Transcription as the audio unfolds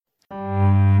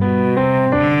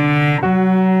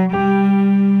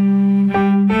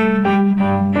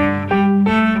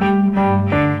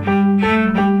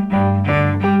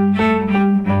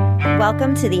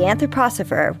to The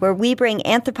Anthroposopher, where we bring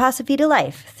anthroposophy to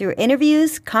life through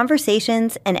interviews,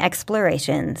 conversations, and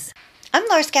explorations. I'm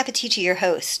Laura Scappaticci, your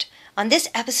host. On this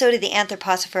episode of The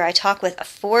Anthroposopher, I talk with a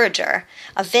forager,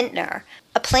 a vintner,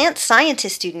 a plant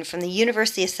scientist student from the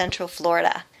University of Central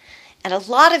Florida, and a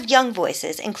lot of young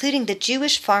voices, including the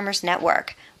Jewish Farmers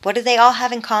Network. What do they all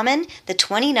have in common? The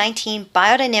 2019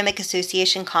 Biodynamic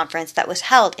Association conference that was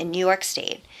held in New York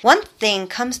State. One thing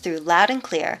comes through loud and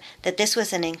clear, that this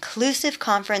was an inclusive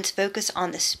conference focused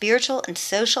on the spiritual and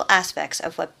social aspects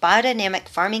of what biodynamic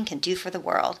farming can do for the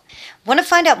world. Want to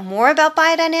find out more about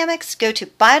biodynamics? Go to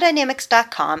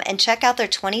biodynamics.com and check out their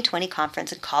 2020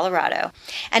 conference in Colorado.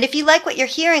 And if you like what you're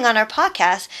hearing on our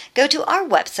podcast, go to our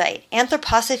website,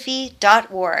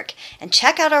 anthroposophy.org, and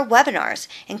check out our webinars,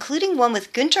 including one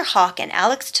with Gunter Hawk and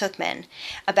Alex Tuchman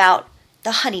about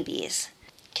the honeybees.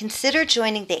 Consider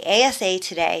joining the ASA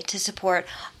today to support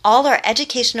all our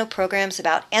educational programs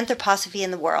about anthroposophy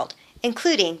in the world,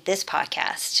 including this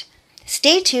podcast.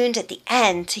 Stay tuned at the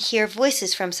end to hear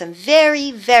voices from some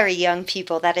very, very young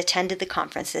people that attended the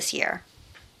conference this year.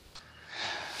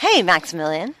 Hey,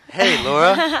 Maximilian. Hey,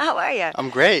 Laura. How are you?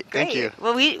 I'm great. Thank you.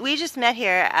 Well, we just met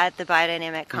here at the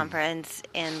Biodynamic Conference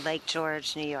in Lake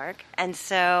George, New York. And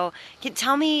so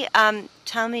tell me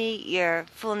your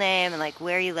full name and like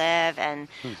where you live and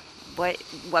what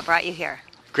brought you here.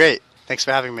 Great. Thanks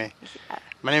for having me.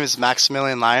 My name is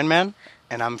Maximilian Lionman,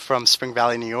 and I'm from Spring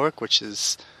Valley, New York, which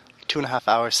is 2.5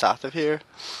 hours south of here.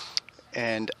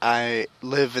 And I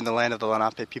live in the land of the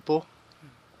Lenape people.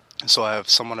 So I have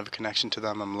somewhat of a connection to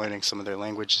them. I'm learning some of their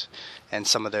language and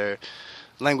some of their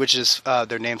languages,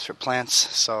 their names for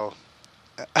plants. But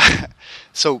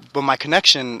my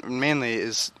connection mainly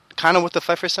is kind of with the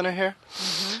Pfeiffer Center here.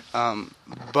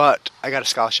 But I got a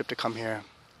scholarship to come here,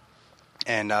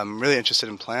 and I'm really interested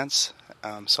in plants.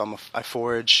 So I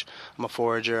forage. I'm a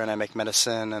forager, and I make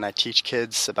medicine, and I teach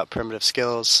kids about primitive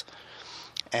skills.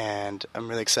 And I'm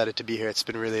really excited to be here. It's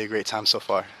been really a great time so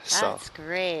far. That's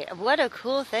great. What a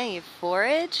cool thing. You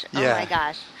forage? Yeah. Oh, my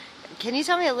gosh. Can you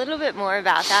tell me a little bit more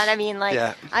about that? I mean,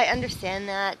 Yeah. I understand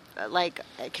that,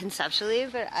 conceptually,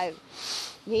 but I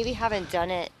maybe haven't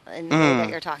done it in the way that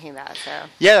you're talking about, so.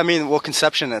 Yeah, I mean,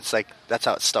 conception, it's like, that's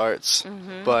how it starts.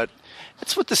 But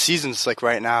it's what the season's like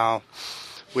right now.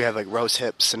 We have, rose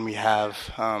hips, and we have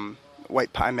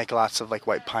white pine. I make lots of,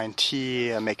 white pine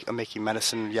tea. I'm making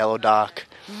medicine, yellow dock.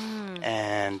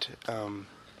 And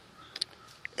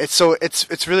it's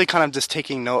really kind of just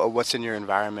taking note of what's in your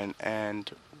environment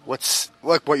and what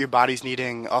your body's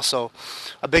needing. Also,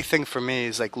 a big thing for me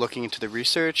is looking into the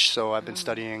research. So I've been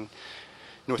studying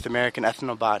North American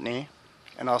ethnobotany,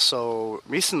 and also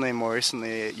more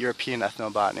recently European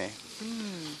ethnobotany,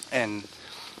 and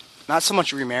not so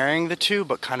much remarrying the two,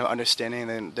 but kind of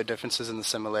understanding the differences and the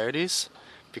similarities,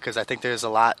 because I think there's a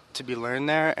lot to be learned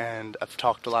there. And I've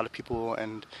talked to a lot of people,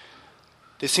 and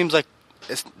it seems like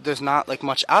there's not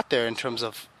much out there in terms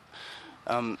of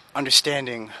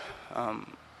understanding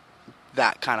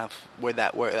that kind of where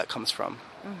that comes from.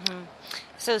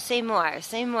 So say more.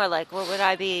 What would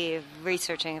I be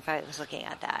researching if I was looking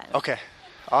at that? Okay,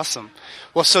 awesome.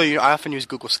 Well, so I often use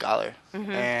Google Scholar,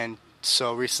 and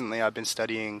so recently I've been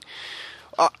studying.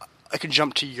 I can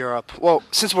jump to Europe. Well,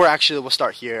 since we'll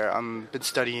start here. I've been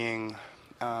studying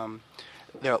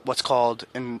what's called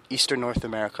in Eastern North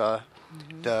America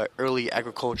the early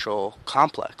agricultural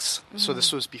complex. So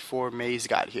this was before maize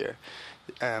got here.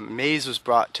 Maize was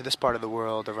brought to this part of the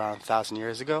world around 1,000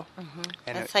 years ago.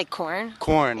 And That's like corn?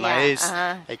 Corn, Yeah, maize.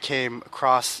 It came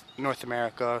across North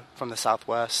America from the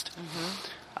southwest,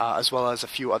 as well as a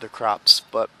few other crops.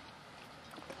 But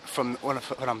from what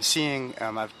I'm seeing,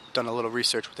 I've done a little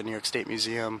research with the New York State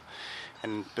Museum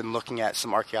and been looking at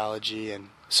some archaeology. And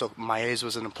so maize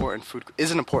is an important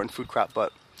food crop,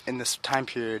 but in this time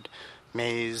period,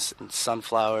 maize and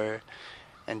sunflower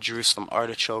and Jerusalem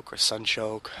artichoke or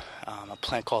sunchoke, a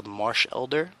plant called marsh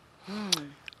elder.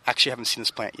 Actually, I haven't seen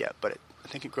this plant yet, but I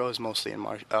think it grows mostly in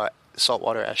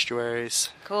saltwater estuaries.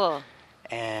 Cool.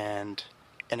 And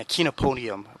an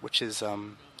echinopodium, which is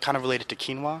kind of related to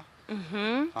quinoa.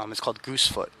 It's called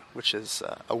goosefoot, which is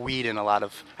a weed in a lot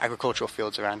of agricultural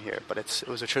fields around here. But it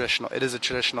is a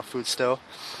traditional food still,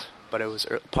 but it was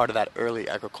part of that early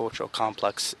agricultural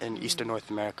complex in Eastern North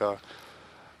America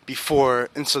before.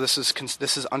 And so this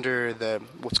is under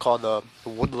what's called the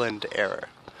woodland era.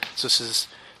 So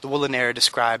the woodland era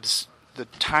describes the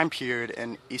time period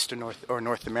in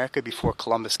North America before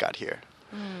Columbus got here.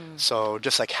 So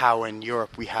just like how in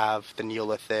Europe we have the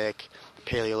Neolithic, the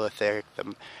Paleolithic,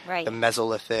 the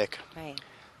Mesolithic. Right.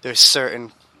 There's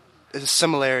certain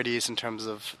similarities in terms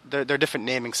of there are different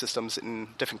naming systems in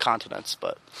different continents,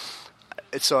 but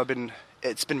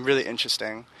it's been really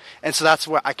interesting, and so that's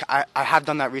where I have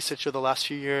done that research over the last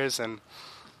few years, and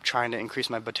trying to increase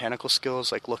my botanical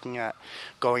skills, like looking at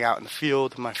going out in the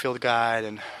field with my field guide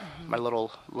and my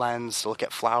little lens to look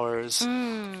at flowers,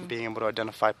 being able to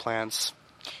identify plants.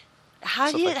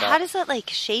 How does that like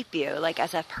shape you, like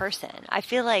as a person? I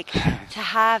feel like to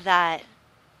have that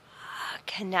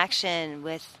connection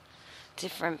with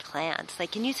different plants.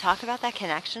 Like, can you talk about that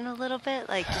connection a little bit?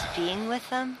 Like just being with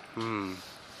them?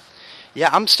 Yeah,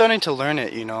 I'm starting to learn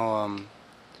it,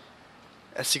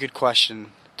 That's a good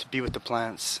question, to be with the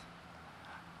plants.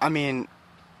 I mean,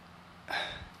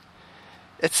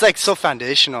 it's like so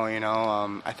foundational,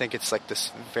 I think it's like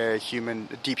this very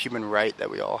deep human right that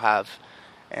we all have,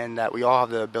 and that we all have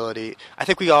the ability. I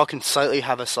think we all can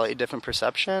have a slightly different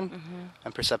perception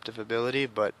and perceptive ability,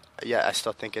 but yeah, I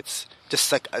still think it's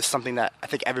just like something that I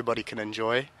think everybody can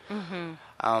enjoy.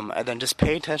 And then just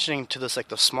pay attention to those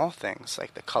small things,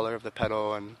 like the color of the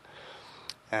petal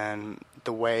and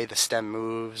the way the stem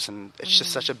moves, and it's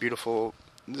just such a beautiful,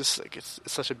 it's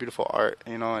such a beautiful art,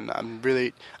 and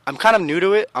I'm kind of new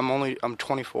to it. I'm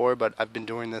 24, but I've been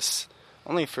doing this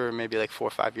only for maybe like 4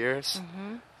 or 5 years.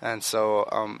 And so,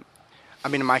 I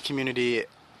mean, in my community,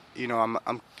 I'm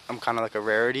kind of like a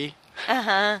rarity.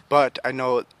 But I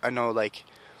know, like,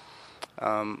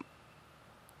 and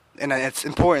it's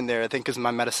important there, I think, because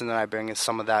my medicine that I bring is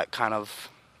some of that kind of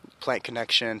plant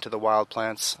connection to the wild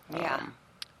plants.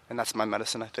 And that's my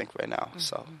medicine, I think, right now.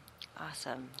 So.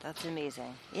 Awesome. That's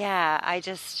amazing. Yeah, I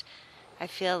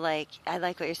feel like I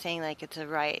like what you're saying. Like, it's a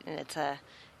right, and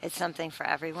it's something for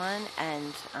everyone,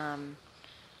 and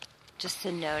just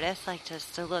to notice, like,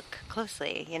 just to look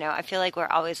closely. I feel like we're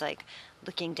always like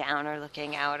looking down or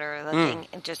looking out or looking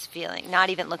and just feeling, not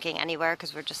even looking anywhere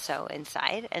because we're just so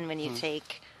inside. And when you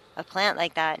take a plant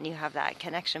like that and you have that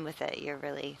connection with it, you're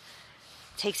really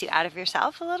takes you out of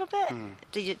yourself a little bit.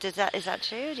 Is that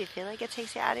true? Do you feel like it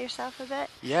takes you out of yourself a bit?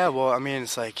 Yeah, well, I mean,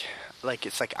 it's like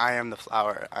I am the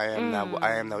flower. I am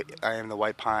I am the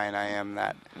white pine. I am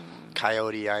that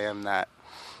coyote. I am that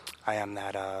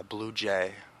blue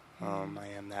jay. I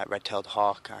am that red-tailed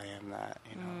hawk. I am that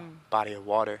body of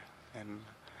water. And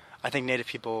I think Native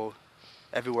people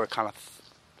everywhere kind of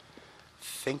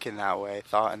thought in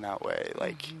that way.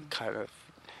 Like kind of,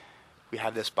 we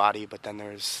have this body, but then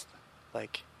there's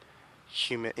like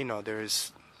human,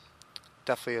 there's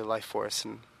definitely a life force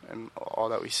and all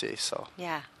that we see. So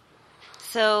yeah.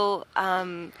 So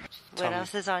what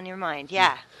else is on your mind?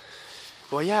 Yeah.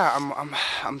 Well, yeah,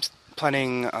 I'm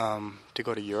planning to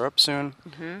go to Europe soon,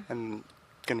 and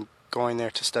going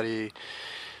there to study,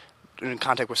 in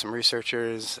contact with some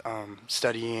researchers,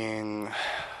 studying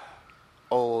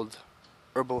old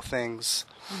herbal things.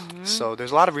 So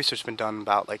there's a lot of research been done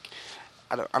about, like,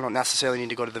 I don't necessarily need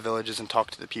to go to the villages and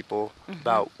talk to the people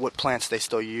about what plants they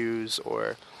still use,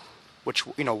 or which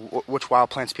wild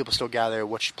plants people still gather,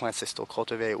 which plants they still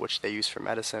cultivate, which they use for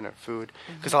medicine or food,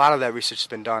 because a lot of that research has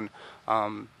been done.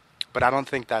 But I don't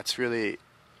think that's really,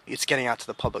 it's getting out to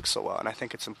the public so well, and I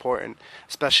think it's important,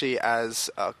 especially as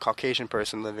a Caucasian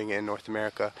person living in North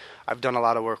America. I've done a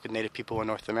lot of work with Native people in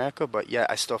North America, but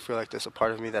yet I still feel like there's a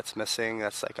part of me that's missing,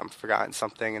 that's like I'm forgotten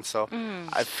something, and so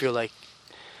I feel like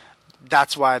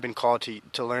that's why I've been called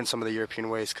to learn some of the European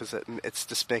ways, because it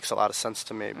just makes a lot of sense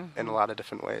to me in a lot of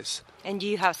different ways. And do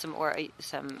you have some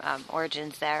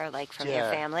origins there, like from your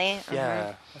family?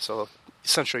 Yeah, so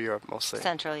Central Europe mostly.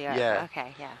 Central Europe, yeah.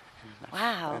 Okay, yeah.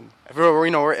 Wow. And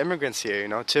we're immigrants here,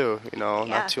 too.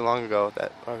 Not too long ago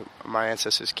that my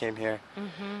ancestors came here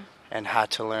and had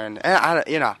to learn. And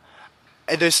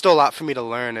there's still a lot for me to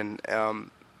learn, and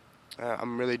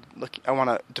I'm really I want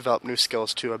to develop new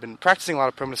skills too. I've been practicing a lot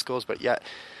of primitive skills, but yet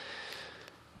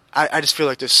I just feel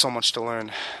like there's so much to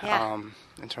learn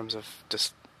in terms of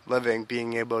just living,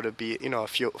 being able to be a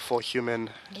full human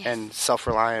and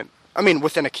self-reliant. I mean,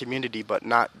 within a community, but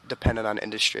not dependent on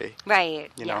industry. Right.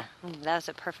 Yeah. That was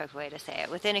a perfect way to say it.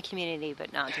 Within a community,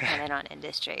 but not dependent on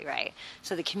industry. Right.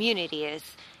 So the community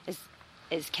is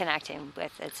connecting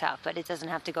with itself, but it doesn't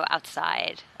have to go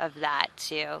outside of that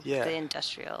to the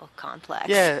industrial complex.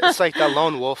 Yeah, it's like the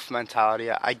lone wolf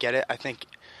mentality. I get it. I think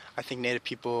Native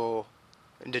people,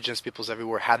 indigenous peoples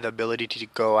everywhere have the ability to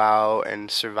go out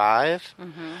and survive,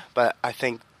 but I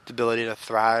think the ability to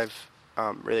thrive,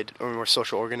 really, when we're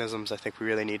social organisms, I think we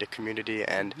really need a community,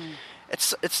 and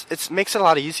it makes it a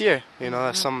lot easier.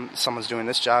 If someone's doing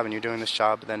this job and you're doing this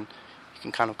job, then you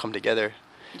can kind of come together.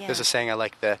 Yeah. There's a saying I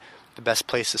like, the best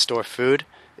place to store food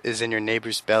is in your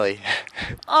neighbor's belly.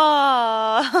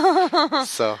 Oh,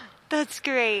 so that's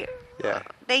great. Yeah.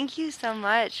 Thank you so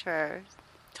much for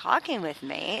talking with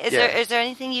me. Is there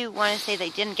anything you want to say that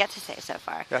you didn't get to say so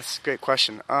far? That's a great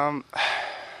question. Not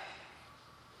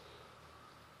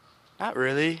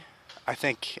really. I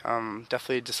think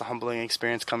definitely just a humbling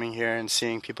experience coming here and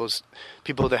seeing people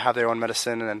that have their own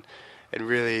medicine and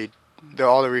really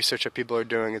all the research that people are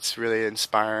doing. It's really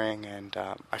inspiring, and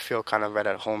I feel kind of right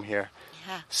at home here.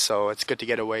 Yeah. So it's good to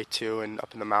get away too, and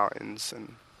up in the mountains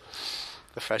and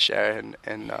the fresh air.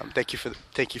 And thank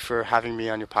you for having me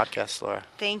on your podcast, Laura.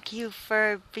 Thank you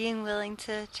for being willing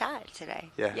to chat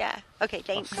today. Yeah. Okay.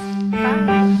 Thanks. Awesome.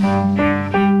 Bye.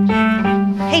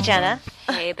 Hey, Jenna.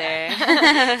 Hey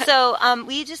there. So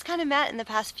we just kind of met in the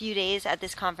past few days at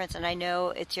this conference, and I know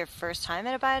it's your first time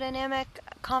at a biodynamic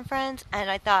conference, and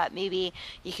I thought maybe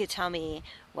you could tell me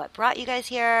what brought you guys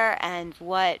here and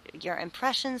what your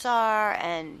impressions are,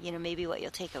 and maybe what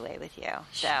you'll take away with you.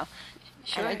 So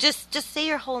Sure. Just say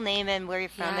your whole name and where you're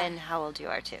from and how old you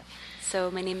are too. So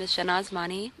my name is Jenna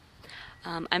Osmani.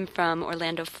 I'm from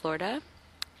Orlando, Florida.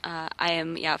 I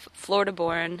am Florida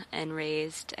born and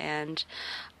raised, and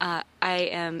I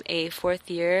am a fourth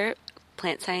year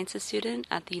plant sciences student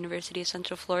at the University of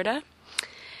Central Florida.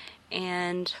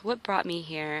 And what brought me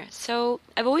here? So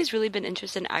I've always really been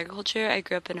interested in agriculture. I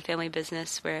grew up in a family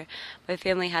business where my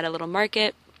family had a little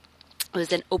market. It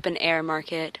was an open air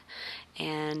market,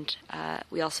 and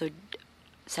we also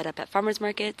set up at farmers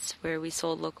markets where we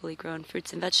sold locally grown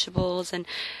fruits and vegetables, and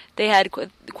they had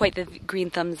quite the green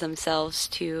thumbs themselves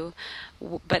too,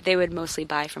 but they would mostly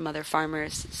buy from other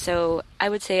farmers. So I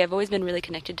would say I've always been really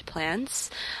connected to plants,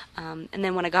 and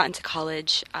then when I got into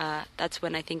college, that's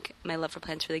when I think my love for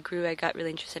plants really grew. I got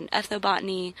really interested in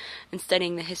ethnobotany and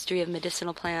studying the history of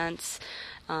medicinal plants,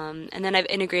 and then I've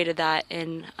integrated that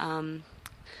in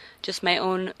just my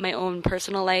own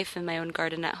personal life and my own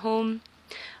garden at home.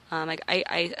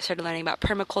 I started learning about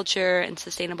permaculture and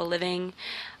sustainable living,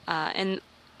 and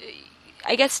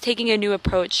I guess taking a new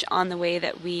approach on the way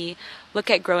that we look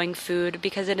at growing food,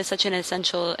 because it is such an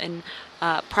essential and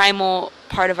primal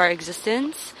part of our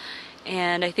existence.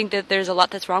 And I think that there's a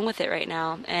lot that's wrong with it right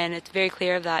now, and it's very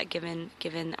clear of that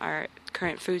given our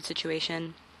current food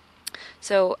situation.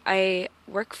 So I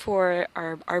work for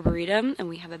our arboretum, and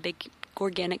we have a big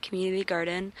organic community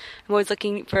garden. I'm always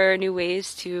looking for new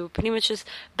ways to pretty much just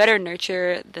better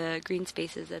nurture the green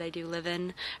spaces that I do live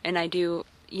in and I do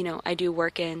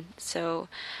work in. So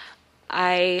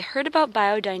I heard about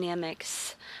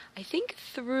biodynamics, I think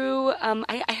through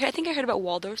I think I heard about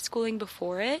Waldorf schooling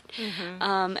before it,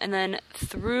 and then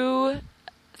through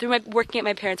my working at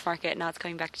my parents' market. Now it's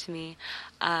coming back to me.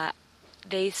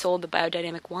 They sold the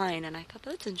biodynamic wine, and I thought,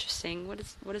 that's interesting. What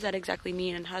does that exactly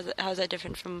mean, and how is that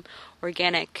different from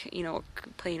organic,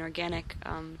 plain organic,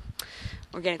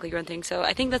 organically grown things? So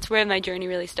I think that's where my journey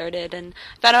really started, and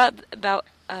I found out about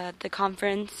the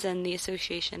conference and the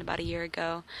association about a year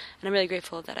ago, and I'm really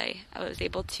grateful that I was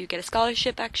able to get a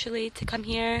scholarship actually to come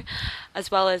here,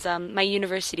 as well as my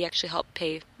university actually helped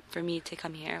pay for me to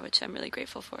come here, which I'm really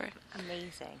grateful for.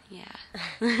 Amazing.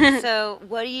 Yeah. So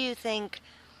what do you think?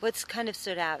 What's kind of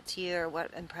stood out to you, or what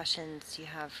impressions do you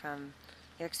have from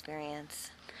your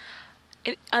experience?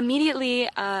 Immediately,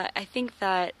 I think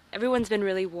that everyone's been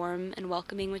really warm and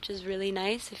welcoming, which is really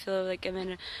nice. I feel like I'm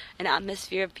in an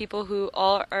atmosphere of people who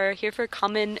all are here for a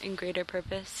common and greater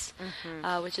purpose,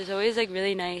 which is always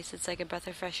really nice. It's like a breath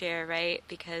of fresh air, right?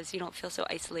 Because you don't feel so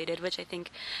isolated, which I think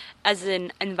as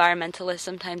an environmentalist,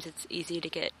 sometimes it's easy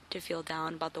to feel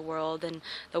down about the world and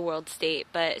the world state.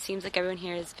 But it seems like everyone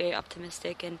here is very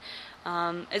optimistic and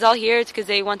is all here because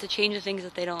they want to change the things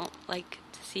that they don't like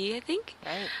to see, I think.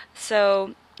 Right.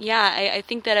 So yeah, I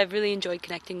think that I've really enjoyed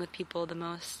connecting with people the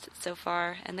most so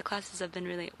far, and the classes have been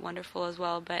really wonderful as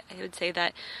well. But I would say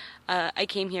that I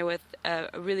came here with a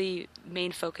really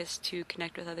main focus to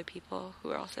connect with other people who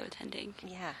are also attending.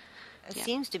 Yeah, it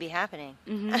seems to be happening.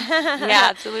 Yeah,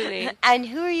 absolutely. And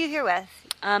who are you here with?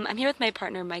 I'm here with my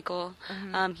partner, Michael.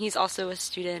 He's also a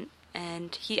student,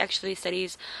 and he actually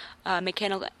studies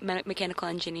mechanical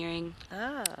engineering.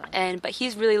 But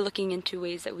he's really looking into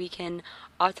ways that we can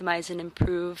optimize and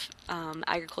improve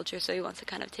agriculture. So he wants to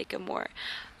kind of take a more,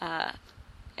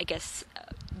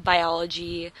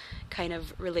 biology kind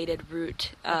of related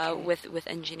route with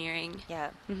engineering. Yeah.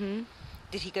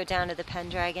 Did he go down to the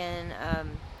Pendragon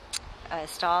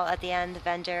stall at the end, the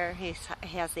vendor. He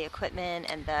has the equipment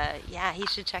and he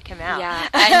should check him out. Yeah,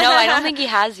 I don't think he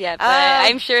has yet, but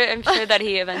I'm sure that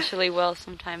he eventually will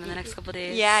sometime in the next couple of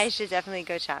days. Yeah, I should definitely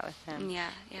go chat with him. Yeah.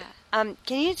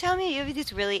 Can you tell me, you have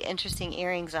these really interesting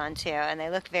earrings on too, and they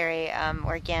look very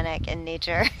organic in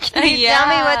nature. Can you tell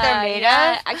me what they're made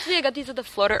of? Actually, I got these at the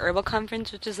Florida Herbal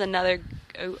Conference, which is another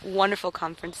wonderful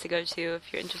conference to go to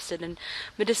if you're interested in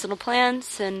medicinal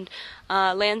plants and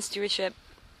land stewardship.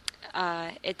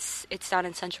 It's down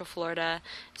in Central Florida.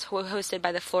 It's hosted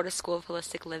by the Florida School of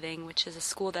Holistic Living, which is a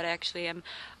school that I actually am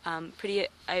I'm pretty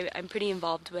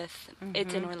involved with. Mm-hmm.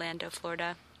 It's in Orlando,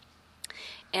 Florida.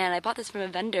 And I bought this from a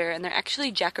vendor, and they're actually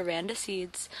jacaranda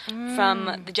seeds from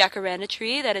the jacaranda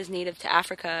tree that is native to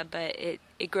Africa, but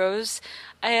it grows.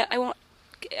 I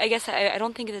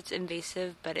don't think it's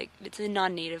invasive, but it's a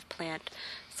non-native plant.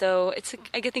 So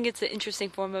I think it's an interesting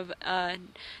form of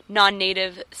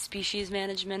non-native species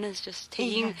management. Is just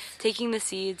taking the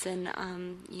seeds and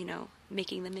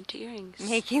making them into earrings.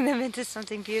 Making them into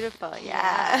something beautiful.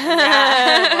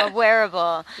 Yeah.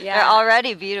 Wearable. Yeah. They're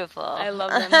already beautiful. I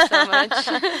love them so much.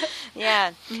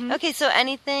 Yeah. Mm-hmm. Okay, so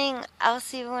anything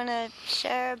else you want to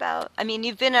share about? I mean,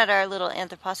 you've been at our little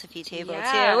anthroposophy table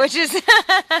too, which is new,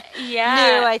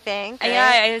 I think. Right?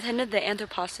 Yeah, I attended the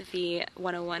Anthroposophy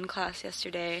 101 class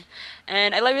yesterday,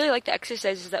 and I really like the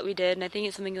exercises that we did, and I think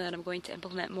it's something that I'm going to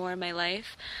implement more in my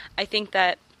life. I think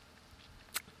that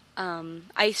I'm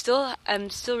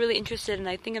still really interested, and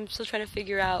I think I'm still trying to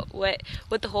figure out what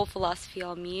the whole philosophy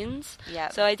all means. Yeah.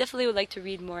 So I definitely would like to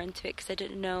read more into it because I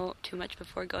didn't know too much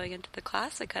before going into the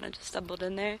class. I kind of just stumbled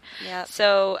in there. Yeah.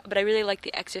 So, but I really like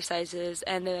the exercises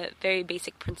and the very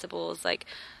basic principles like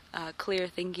clear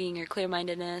thinking or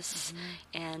clear-mindedness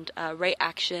and right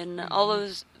action. Mm-hmm. All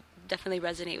those definitely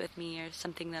resonate with me, or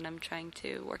something that I'm trying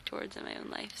to work towards in my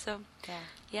own life. So,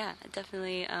 I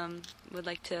definitely would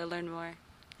like to learn more.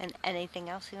 And anything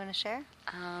else you want to share?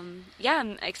 I'm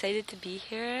excited to be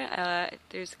here.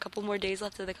 There's a couple more days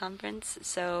left of the conference,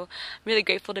 so I'm really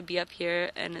grateful to be up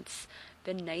here, and it's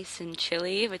been nice and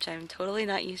chilly, which I'm totally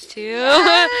not used to.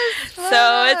 Yes!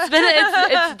 So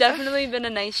it's definitely been a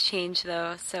nice change,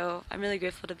 though. So I'm really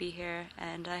grateful to be here,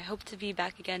 and I hope to be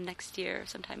back again next year or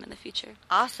sometime in the future.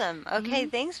 Awesome. Okay,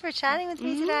 thanks for chatting with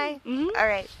me today. Mm-hmm. All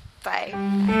right, bye.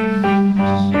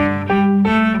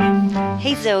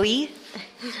 Hey, Zoe.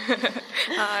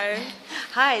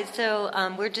 Hi. So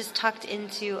we're just tucked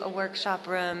into a workshop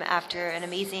room after an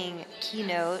amazing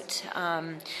keynote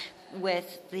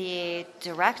with the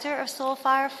director of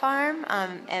Soulfire Farm,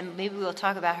 and maybe we'll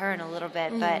talk about her in a little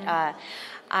bit. But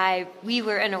we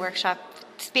were in a workshop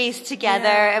space together,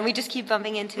 and we just keep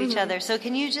bumping into each other. So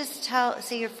can you just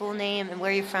say your full name and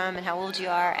where you're from and how old you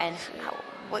are and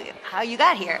how you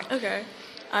got here? Okay.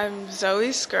 I'm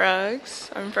Zoe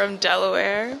Scruggs. I'm from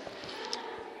Delaware.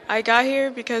 I got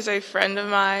here because a friend of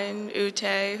mine,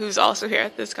 Ute, who's also here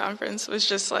at this conference, was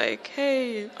just like,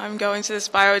 hey, I'm going to this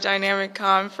biodynamic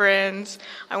conference.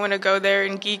 I want to go there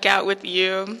and geek out with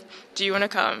you. Do you want to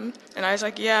come? And I was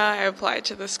like, yeah. I applied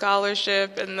to the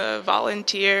scholarship and the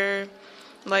volunteer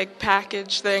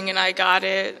package thing, and I got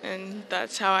it, and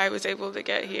that's how I was able to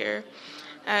get here.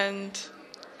 And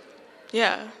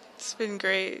yeah, it's been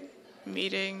great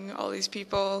meeting all these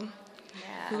people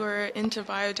who are into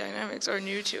biodynamics or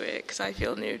new to it, because I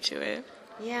feel new to it.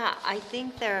 Yeah, I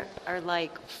think there are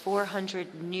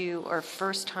 400 new or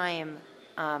first-time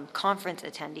conference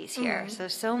attendees here. Mm-hmm.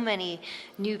 So many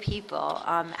new people.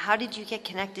 How did you get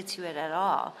connected to it at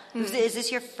all? Mm-hmm. Is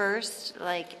this your first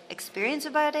experience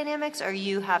with biodynamics, or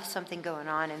you have something going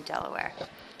on in Delaware?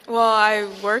 Well, I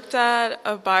worked at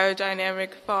a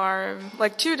biodynamic farm,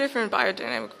 2 different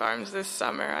biodynamic farms this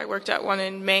summer. I worked at one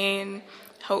in Maine.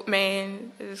 Hope,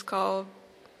 Maine. It is called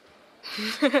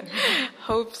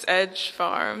Hope's Edge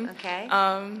Farm. Okay.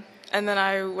 And then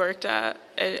I worked at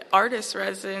an artist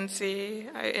residency.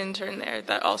 I interned there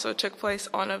that also took place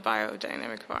on a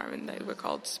biodynamic farm, and they were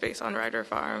called Space on Ryder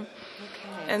Farm.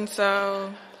 Okay. And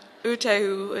so Ute,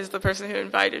 who is the person who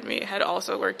invited me, had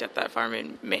also worked at that farm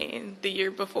in Maine the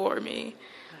year before me.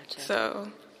 Gotcha.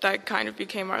 So that kind of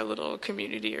became our little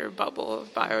community or bubble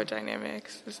of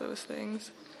biodynamics, is those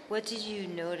things. What did you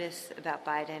notice about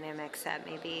biodynamics that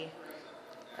maybe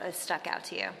stuck out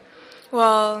to you?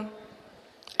 Well,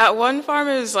 at one farm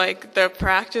it was the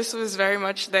practice was very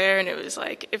much there, and it was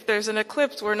if there's an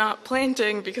eclipse, we're not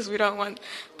planting because we don't want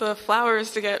the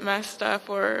flowers to get messed up,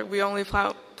 or we only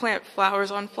plant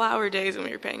flowers on flower days, and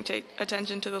we were paying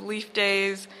attention to the leaf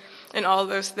days and all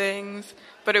those things.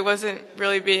 But it wasn't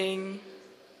really being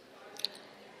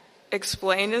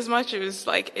explained as much. It was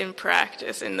like in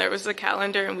practice, and there was a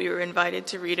calendar and we were invited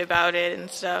to read about it and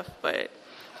stuff, but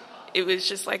it was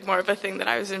just like more of a thing that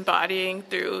I was embodying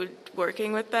through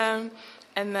working with them.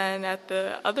 And then at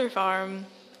the other farm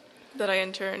that I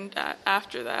interned at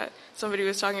after that, somebody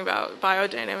was talking about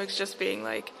biodynamics just being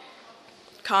like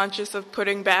conscious of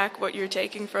putting back what you're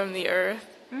taking from the earth.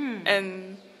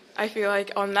 And I feel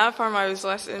like on that farm I was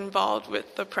less involved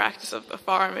with the practice of the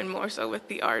farm and more so with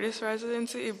the artist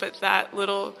residency, but that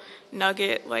little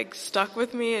nugget like stuck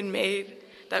with me and made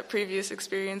that previous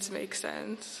experience make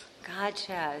sense.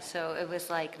 Gotcha. So it was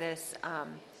like this,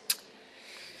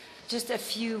 just a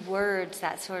few words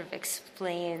that sort of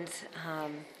explains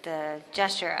the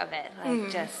gesture of it.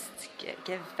 Like just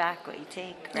give back what you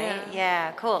take, right?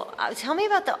 Yeah, cool. Tell me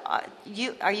about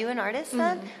are you an artist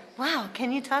then? Wow,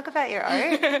 can you talk about your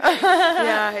art?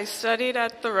 Yeah, I studied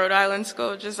at the Rhode Island School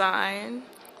of Design,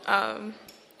 and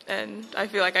I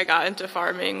feel like I got into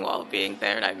farming while being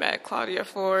there, and I met Claudia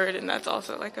Ford, and that's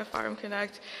also like a Farm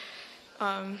Connect,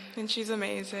 and she's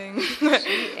amazing. She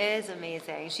is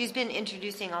amazing. She's been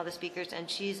introducing all the speakers, and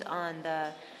she's on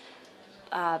the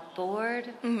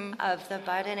board of the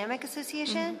Biodynamic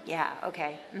Association. Yeah,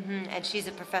 okay. And she's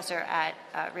a professor at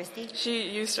RISD? She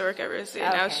used to work at RISD,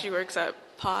 and now she works at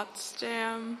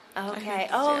Potsdam. Okay.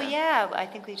 Yeah. I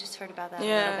think we just heard about that a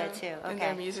little bit too. Okay. In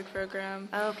their music program.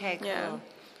 Okay, cool.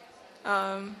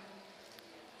 Yeah.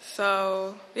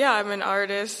 So, yeah, I'm an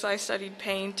artist. I studied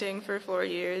painting for 4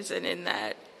 years, and in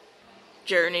that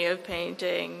journey of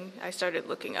painting, I started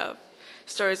looking up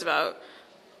stories about,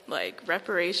 like,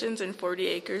 reparations and 40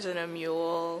 acres and a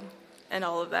mule and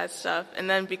all of that stuff. And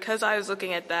then because I was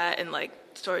looking at that and, like,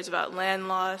 stories about land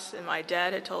loss, and my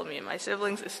dad had told me and my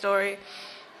siblings a story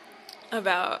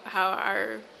about how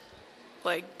our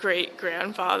like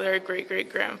great-great-grandfather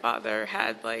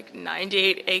had like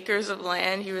 98 acres of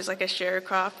land. He was like a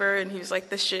sharecropper, and he was like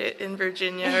the shit in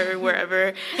Virginia or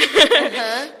wherever.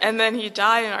 And then he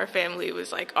died, and our family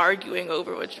was like arguing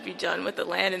over what should be done with the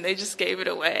land, and they just gave it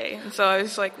away. And so I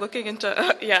was like looking into,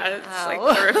 it's like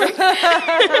horrific.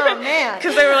 Oh man.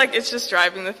 Because they were like, it's just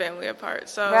driving the family apart.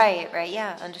 So right,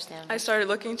 yeah, understand. I started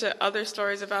looking to other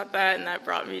stories about that, and that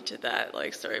brought me to that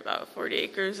like story about 40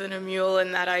 acres and a mule,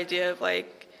 and that idea of like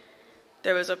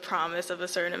there was a promise of a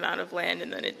certain amount of land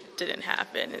and then it didn't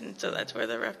happen, and so that's where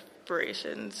the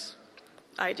reparations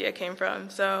idea came from.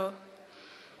 So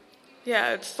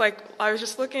yeah, it's like I was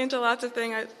just looking into lots of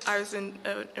things. I was in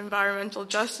an environmental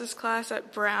justice class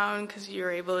at Brown because you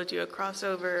were able to do a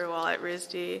crossover while at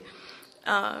RISD,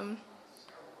 and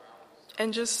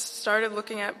just started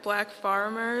looking at black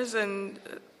farmers, and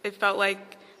it felt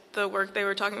like the work they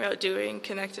were talking about doing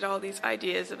connected all these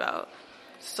ideas about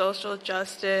social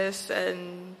justice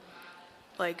and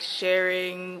like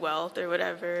sharing wealth or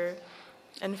whatever,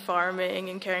 and farming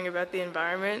and caring about the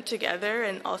environment together,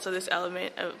 and also this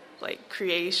element of like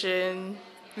creation,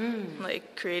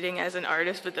 like creating as an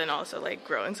artist, but then also like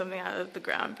growing something out of the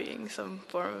ground being some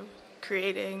form of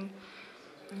creating.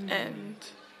 And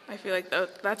I feel like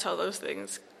that's how those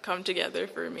things come together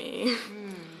for me.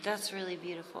 That's really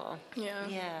beautiful.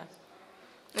 Yeah.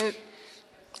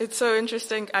 It's so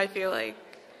interesting. I feel like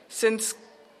since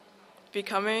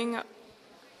becoming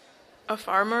a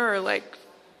farmer, or like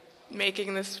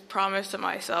making this promise to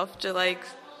myself to like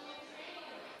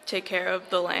take care of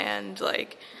the land,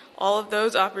 like all of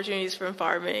those opportunities from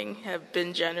farming have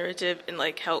been generative and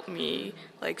like helped me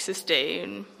like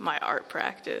sustain my art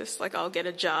practice. Like I'll get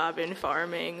a job in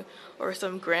farming or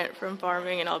some grant from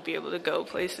farming, and I'll be able to go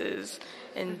places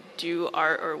and do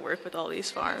art or work with all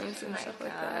these farms and stuff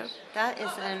like that. That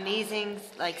is an amazing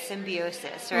like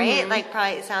symbiosis, right? Like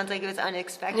probably it sounds like it was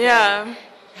unexpected. Yeah.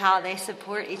 How they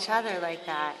support each other like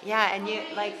that. Yeah, and you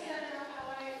like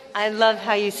I love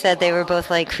how you said they were both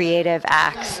like creative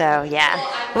acts. So yeah.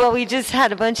 Well, we just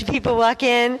had a bunch of people walk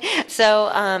in.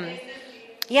 So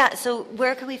so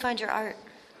where can we find your art?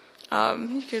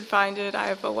 You can find it. I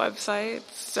have a website,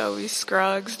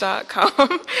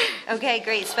 zoescruggs.com. Okay,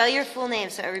 great. Spell your full name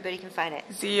so everybody can find it.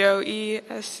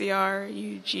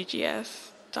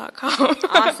 ZOESCRUGGS.com.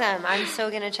 Awesome. I'm so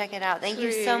going to check it out. Thank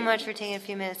you so Sweet. much for taking a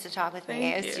few minutes to talk with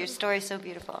me. Thank you. Your story's so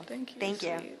beautiful. Thank you. Thank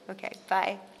you. Sweet. Okay,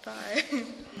 bye. Bye.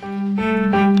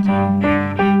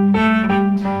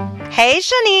 Hey,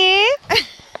 Shani.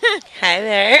 Hi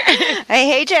there.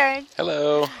 Hey, Jared.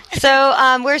 Hello. So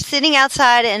we're sitting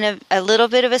outside in a little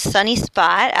bit of a sunny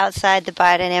spot outside the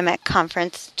Biodynamic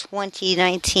Conference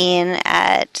 2019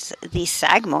 at the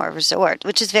Sagamore Resort,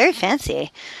 which is very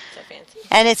fancy. So fancy.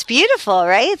 And it's beautiful,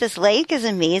 right? This lake is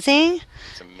amazing.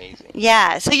 It's amazing. amazing.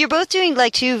 Yeah, so you're both doing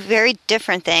like two very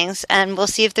different things, and we'll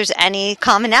see if there's any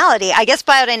commonality. I guess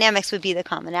biodynamics would be the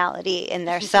commonality in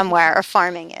there somewhere, or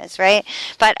farming is, right?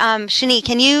 But Shani,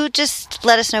 can you just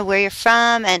let us know where you're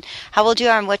from and how old you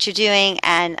are and what you're doing?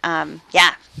 And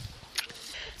yeah.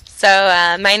 So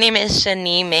my name is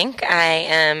Shani Mink. I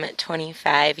am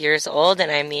 25 years old,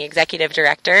 and I'm the executive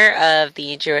director of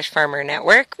the Jewish Farmer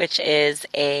Network, which is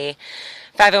a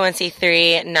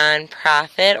 501c3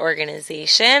 nonprofit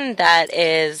organization that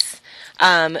is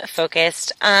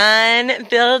focused on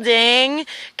building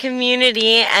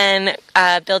community and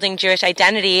building Jewish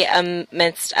identity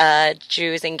amidst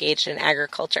Jews engaged in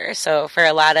agriculture. So for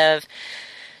a lot of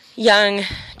young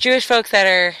Jewish folks that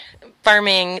are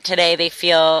farming today, they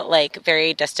feel like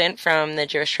very distant from the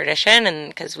Jewish tradition, and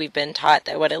because we've been taught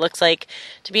that what it looks like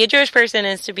to be a Jewish person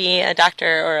is to be a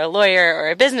doctor or a lawyer or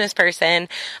a business person,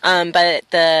 but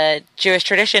the Jewish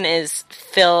tradition is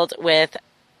filled with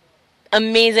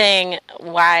amazing,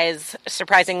 wise,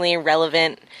 surprisingly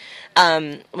relevant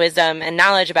wisdom and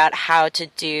knowledge about how to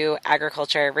do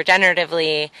agriculture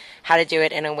regeneratively, how to do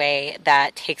it in a way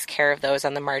that takes care of those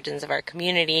on the margins of our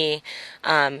community,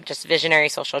 just visionary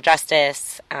social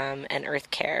justice, and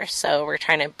earth care. So we're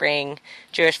trying to bring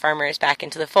Jewish farmers back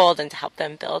into the fold and to help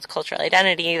them build cultural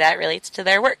identity that relates to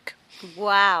their work.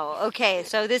 Wow. Okay.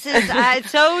 So this is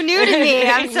so new to me.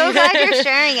 I'm so glad you're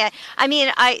sharing it. I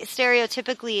mean, I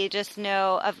stereotypically just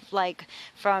know of like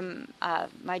from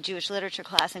my Jewish literature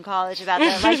class in college about the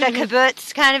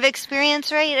kibbutz kind of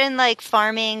experience, right? And like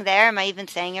farming there. Am I even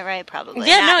saying it right? Probably.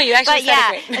 Yeah. not. No, you actually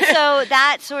said it great. So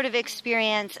that sort of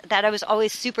experience that I was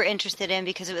always super interested in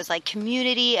because it was like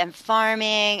community and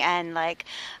farming and like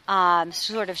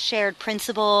sort of shared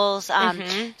principles.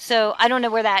 So I don't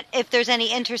know where that, if there's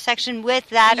any intersection with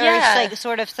that, or it's like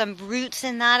sort of some roots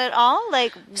in that at all.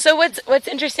 Like, so what's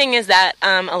interesting is that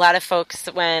a lot of folks,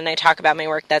 when I talk about my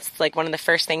work, that's like one of the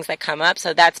first things that come up.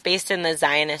 So that's based in the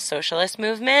Zionist socialist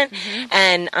movement,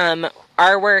 and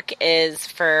our work is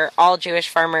for all Jewish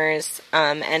farmers,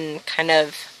 and kind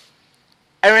of,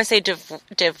 I don't want to say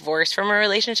divorce from a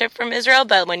relationship from Israel,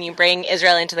 but when you bring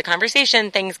Israel into the conversation,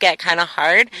 things get kind of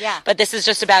hard. Yeah. But this is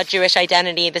just about Jewish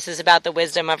identity. This is about the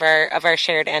wisdom of our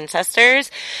shared ancestors,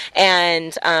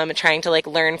 and trying to like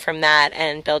learn from that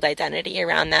and build identity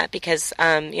around that. Because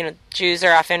Jews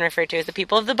are often referred to as the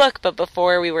people of the book, but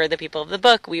before we were the people of the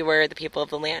book, we were the people of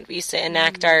the land. We used to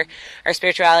enact our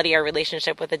spirituality, our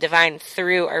relationship with the divine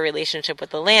through our relationship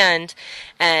with the land,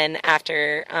 and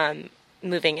after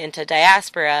moving into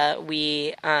diaspora,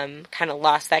 we kind of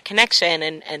lost that connection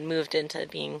and moved into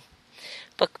being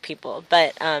book people.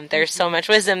 But there's so much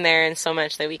wisdom there and so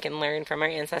much that we can learn from our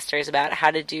ancestors about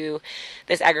how to do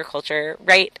this agriculture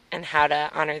right and how to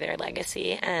honor their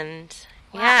legacy. And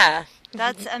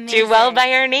that's amazing. Do well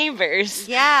by our neighbors.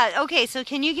 Yeah. Okay. So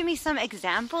can you give me some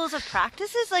examples of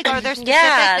practices? Like, are there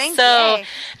specific things? So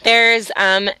there's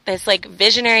this like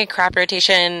visionary crop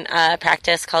rotation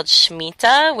practice called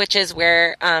Shemitah, which is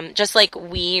where just like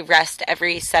we rest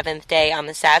every seventh day on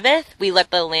the Sabbath, we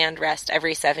let the land rest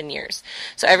every 7 years.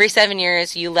 So every 7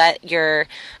 years, you let your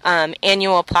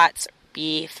annual plots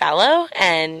be fallow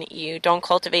and you don't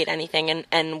cultivate anything.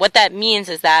 And what that means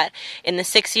is that in the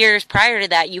 6 years prior to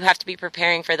that, you have to be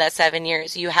preparing for that 7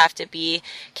 years. You have to be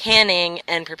canning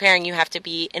and preparing. You have to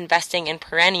be investing in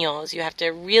perennials. You have to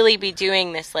really be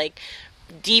doing this like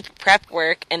deep prep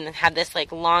work and have this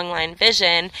like long line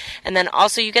vision. And then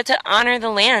also you get to honor the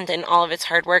land and all of its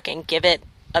hard work and give it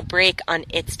a break on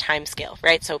its time scale,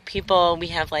 right? So we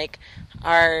have like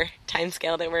our time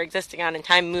scale that we're existing on, and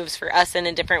time moves for us in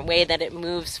a different way that it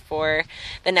moves for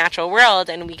the natural world,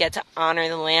 and we get to honor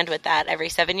the land with that every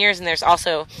 7 years. And there's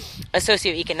also a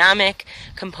socioeconomic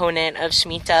component of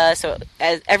Shemitah. So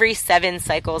every 7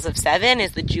 cycles of 7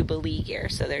 is the Jubilee year.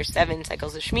 So there's 7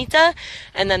 cycles of Shemitah,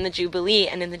 and then the Jubilee.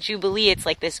 And in the Jubilee, it's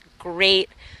like this great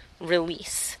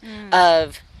release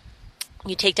of,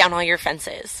 you take down all your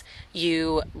fences,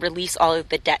 you release all of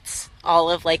the debts,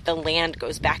 all of like the land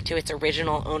goes back to its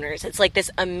original owners. It's like this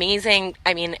amazing,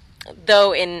 I mean,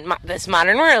 though in this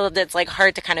modern world, it's like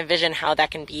hard to kind of vision how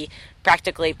that can be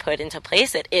practically put into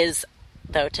place. It is,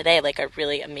 though, today like a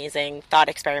really amazing thought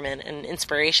experiment and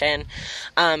inspiration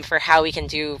for how we can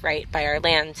do right by our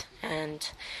land. And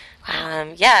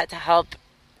to help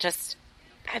just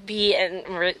be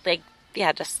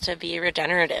just to be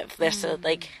regenerative. This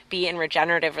like be in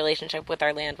regenerative relationship with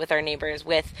our land, with our neighbors,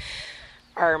 with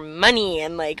our money,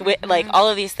 and like with, like all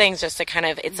of these things, just to kind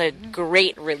of, it's a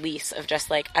great release of just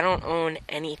like, I don't own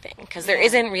anything, because there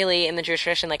isn't really in the Jewish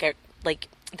tradition like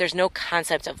there's no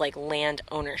concept of like land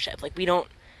ownership. Like we don't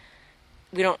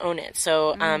own it.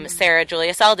 So Sarah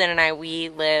Julia Selden and I, we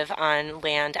live on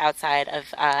land outside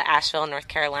of Asheville, North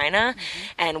Carolina,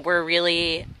 and we're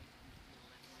really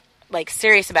like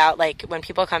serious about like when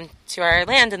people come to our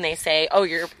land and they say, "Oh,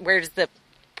 where's the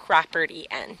property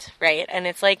end?" Right? And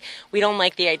it's like we don't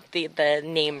like the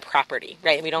name property,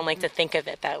 right? We don't like to think of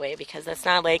it that way because that's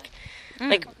not like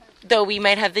though we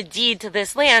might have the deed to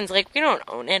this land, like we don't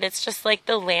own it. It's just like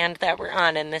the land that we're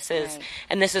on, and this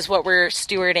is what we're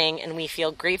stewarding, and we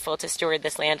feel grateful to steward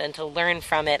this land and to learn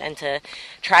from it and to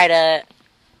try to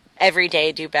every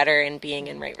day do better in being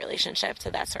in right relationship to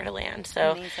that sort of land.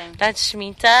 So amazing. That's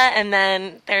Shemitah. And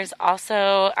then there's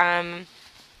also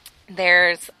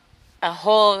there's a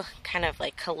whole kind of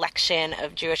like collection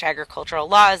of Jewish agricultural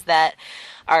laws that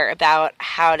are about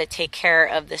how to take care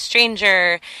of the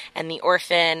stranger and the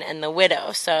orphan and the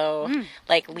widow. So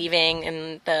like leaving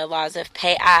in the laws of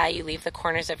Pei'ah, you leave the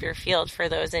corners of your field for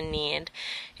those in need.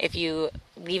 If you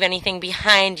leave anything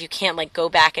behind, you can't like go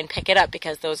back and pick it up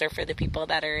because those are for the people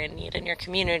that are in need in your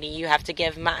community. You have to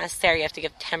give ma'aser, you have to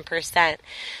give 10%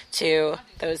 to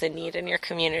those in need in your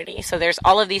community. So there's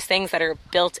all of these things that are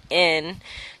built in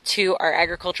to our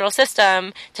agricultural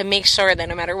system to make sure that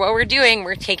no matter what we're doing,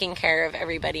 we're taking care of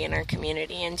everybody in our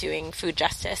community and doing food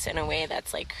justice in a way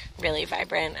that's like really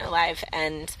vibrant, alive,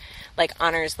 and like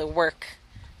honors the work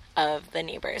of the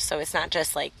neighbors. So it's not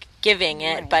just like giving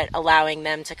it, but allowing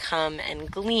them to come and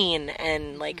glean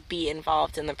and like be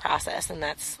involved in the process, and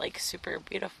that's like super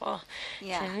beautiful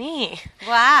to me.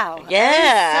 Wow.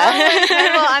 Yeah. So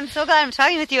incredible. I'm so glad I'm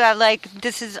talking with you. I'm like,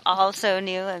 this is all so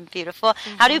new and beautiful.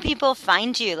 How do people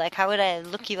find you? Like, how would I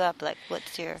look you up? Like,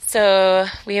 what's your... So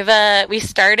we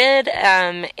started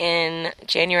in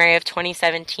January of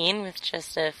 2017 with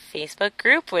just a Facebook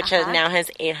group, which now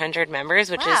has 800 members,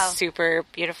 which is super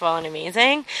beautiful and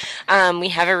amazing. We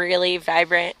have a really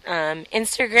vibrant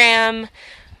Instagram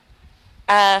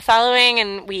following,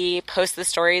 and we post the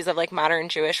stories of like modern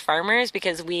Jewish farmers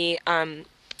because I'm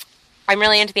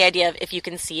really into the idea of if you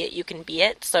can see it, you can be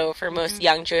it. So for most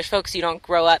young Jewish folks, you don't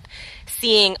grow up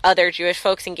seeing other Jewish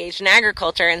folks engaged in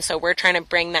agriculture, and so we're trying to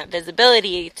bring that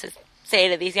visibility to say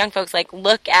to these young folks, like,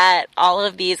 look at all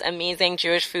of these amazing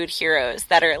Jewish food heroes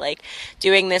that are like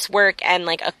doing this work and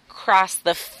like across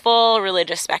the full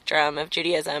religious spectrum of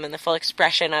Judaism and the full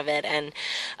expression of it, and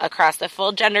across the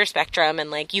full gender spectrum,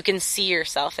 and like you can see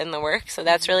yourself in the work. So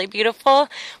that's really beautiful.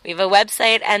 We have a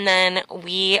website, and then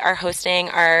we are hosting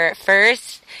our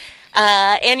first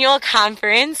annual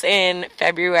conference in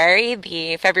February,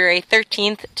 the February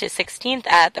 13th to 16th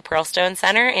at the Pearlstone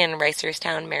Center in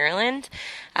Reisterstown, Maryland,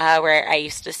 where I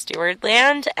used to steward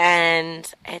land, and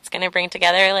it's going to bring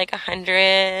together like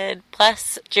 100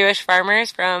 plus Jewish farmers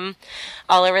from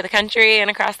all over the country and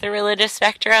across the religious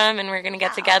spectrum, and we're going to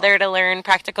get together to learn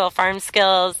practical farm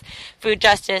skills, food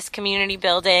justice, community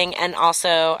building, and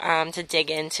also to dig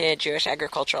into Jewish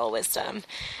agricultural wisdom.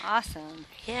 Awesome.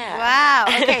 Yeah. Wow.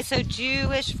 Okay, so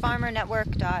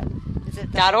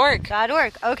jewishfarmernetwork.org.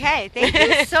 .org. Okay, thank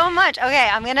you so much. Okay,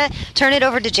 I'm going to turn it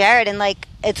over to Jared, and like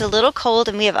it's a little cold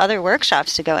and we have other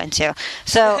workshops to go into.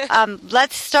 So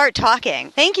let's start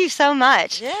talking. Thank you so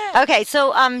much. Yeah. Okay,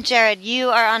 so Jared, you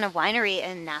are on a winery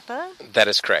in Napa? That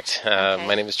is correct.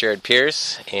 My name is Jared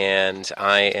Pierce, and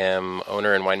I am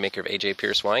owner and winemaker of AJ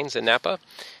Pierce Wines in Napa.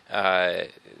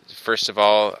 First of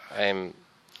all,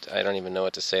 I don't even know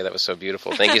what to say. That was so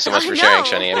beautiful. Thank you so much for sharing,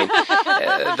 Shani.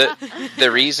 I mean,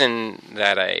 the reason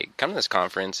that I come to this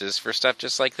conference is for stuff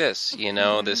just like this,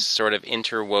 this sort of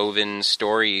interwoven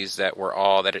stories that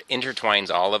it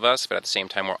intertwines all of us, but at the same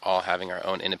time, we're all having our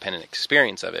own independent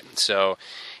experience of it. So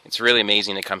it's really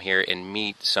amazing to come here and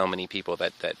meet so many people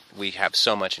that we have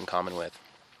so much in common with.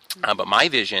 But my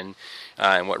vision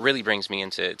and what really brings me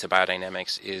into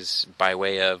biodynamics is by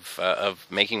way of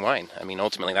making wine. I mean,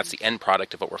 ultimately, that's the end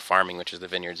product of what we're farming, which is the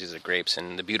vineyards, these are grapes,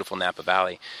 and the beautiful Napa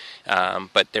Valley.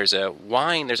 But there's a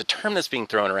term that's being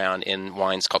thrown around in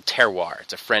wines called terroir.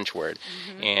 It's a French word.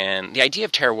 And the idea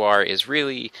of terroir is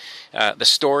really the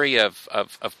story of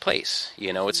place.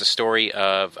 It's a story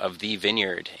of the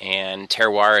vineyard. And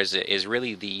terroir is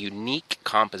really the unique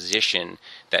composition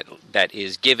that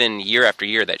is given year after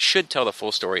year that should tell the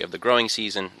full story of the growing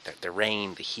season, the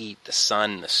rain, the heat, the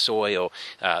sun, the soil,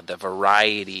 the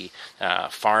variety,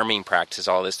 farming practices,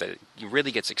 all this that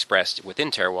really gets expressed within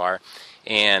terroir.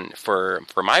 And for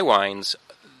my wines,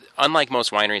 unlike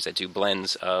most wineries that do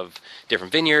blends of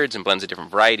different vineyards and blends of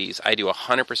different varieties, I do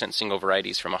 100% single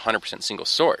varieties from 100% single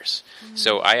source.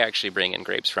 So I actually bring in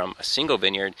grapes from a single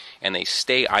vineyard, and they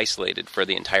stay isolated for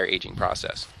the entire aging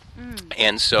process.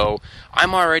 And so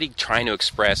I'm already trying to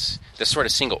express this sort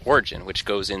of single origin, which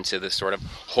goes into this sort of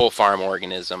whole farm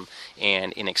organism.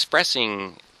 And in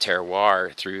expressing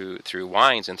terroir through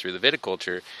wines and through the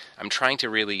viticulture, I'm trying to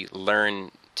really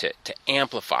learn to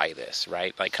amplify this,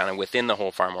 right? Like kind of within the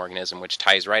whole farm organism, which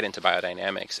ties right into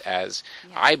biodynamics, as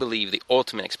I believe the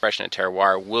ultimate expression of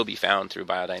terroir will be found through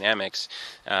biodynamics.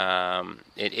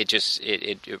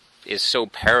 It is so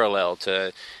parallel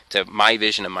to my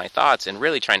vision and my thoughts, and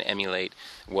really trying to emulate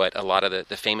what a lot of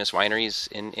the famous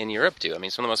wineries in Europe do. I mean,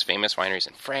 some of the most famous wineries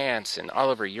in France and all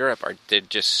over Europe they're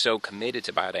just so committed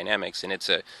to biodynamics, and it's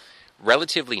a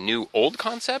relatively new old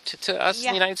concept to us in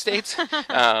the United States.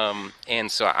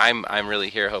 And so I'm really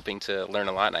here hoping to learn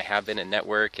a lot, and I have been in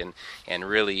network and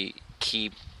really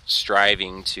keep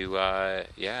striving to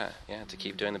to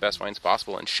keep doing the best wines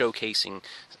possible and showcasing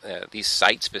these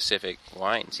site-specific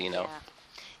wines,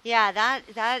 Yeah,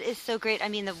 that is so great. I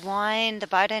mean, the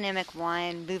biodynamic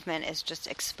wine movement is just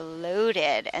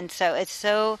exploded, and so it's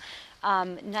so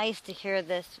nice to hear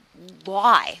this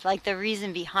why, like the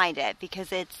reason behind it,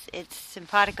 because it's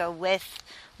simpatico with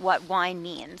what wine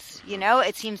means.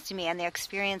 It seems to me, and the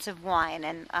experience of wine,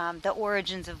 and the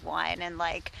origins of wine, and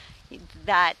like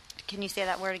that. Can you say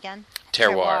that word again?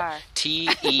 Terroir.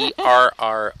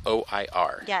 Terroir.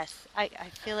 Yes. I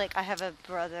feel like I have a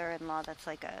brother-in-law that's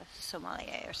like a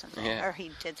sommelier or something, or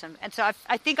he did some. And so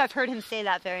I think I've heard him say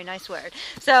that very nice word.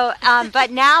 So,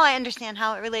 but now I understand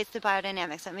how it relates to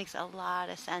biodynamics. That makes a lot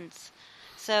of sense.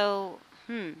 So,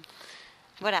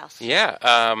 what else? Yeah,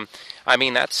 I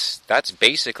mean that's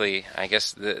basically, I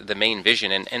guess, the main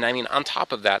vision, and I mean on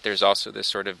top of that, there's also this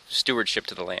sort of stewardship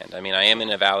to the land. I mean, I am in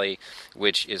a valley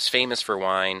which is famous for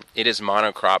wine. It is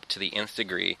monocrop to the nth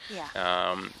degree.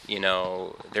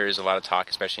 There is a lot of talk,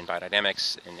 especially in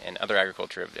biodynamics and other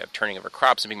agriculture, of turning over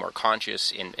crops and being more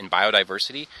conscious in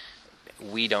biodiversity.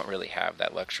 We don't really have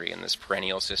that luxury in this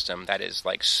perennial system that is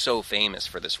like so famous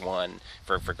for this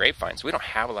for grapevines. We don't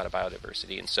have a lot of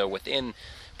biodiversity, and so within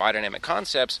biodynamic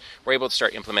concepts, we're able to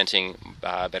start implementing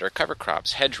better cover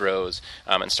crops, hedgerows,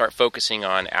 and start focusing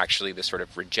on actually this sort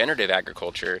of regenerative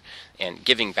agriculture and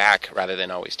giving back rather than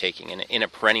always taking. And in a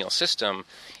perennial system,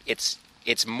 it's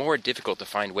more difficult to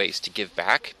find ways to give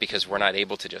back because we're not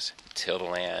able to just till the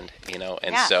land,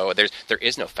 and so there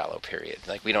is no fallow period.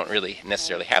 Like, we don't really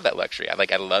necessarily have that luxury.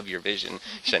 I love your vision,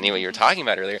 Shani, what you were talking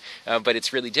about earlier, but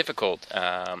it's really difficult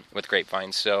with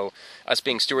grapevines. So us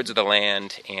being stewards of the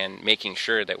land and making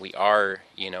sure that we are,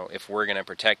 if we're going to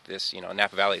protect this,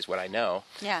 Napa Valley is what I know.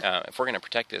 If we're going to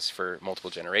protect this for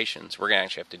multiple generations, we're going to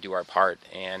actually have to do our part.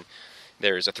 And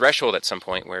there's a threshold at some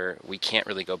point where we can't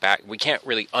really go back. We can't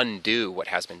really undo what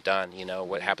has been done,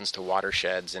 what happens to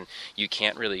watersheds, and you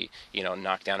can't really,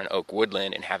 knock down an oak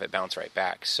woodland and have it bounce right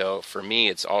back. So for me,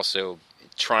 it's also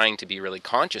trying to be really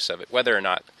conscious of it, whether or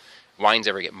not wines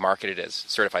ever get marketed as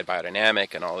certified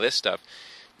biodynamic and all this stuff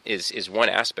is one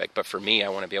aspect. But for me, I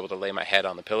want to be able to lay my head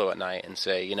on the pillow at night and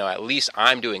say, at least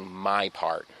I'm doing my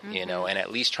part, and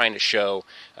at least trying to show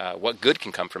what good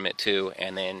can come from it too,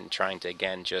 and then trying to,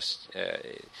 again, just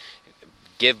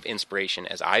give inspiration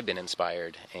as I've been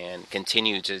inspired, and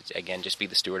continue to, again, just be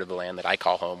the steward of the land that I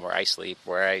call home, where I sleep,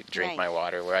 where I drink my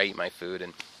water, where I eat my food,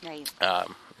 and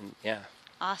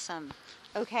Awesome.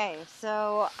 Okay,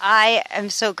 so I am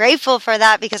so grateful for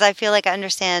that, because I feel like I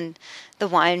understand the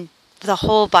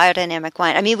whole biodynamic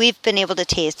wine. I mean, we've been able to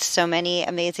taste so many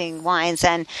amazing wines,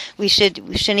 and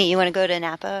Shani, you want to go to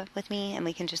Napa with me, and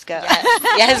we can just go?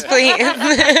 Yes, please.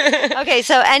 Okay,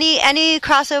 so any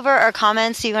crossover or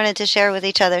comments you wanted to share with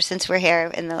each other since we're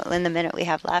here in the minute we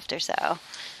have left or so?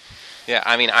 Yeah,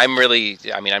 I mean,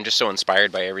 I'm just so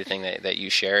inspired by everything that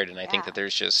you shared, and I think that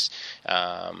there's just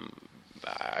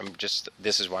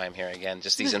this is why I'm here again,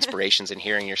 just these inspirations and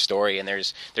hearing your story, and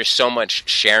there's so much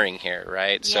sharing here,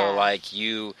 right? Yeah. So like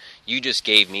you just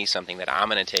gave me something that I'm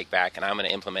going to take back and I'm going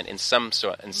to implement in some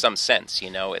sense,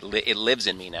 it lives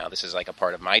in me now. This is like a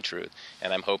part of my truth,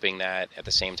 and I'm hoping that at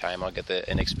the same time I'll get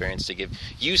an experience to give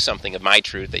you something of my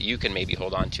truth that you can maybe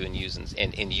hold on to and use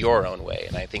in your own way.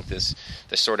 And I think this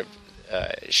sort of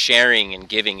sharing and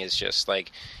giving is just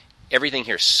like, everything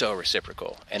here is so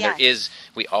reciprocal, and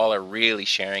we all are really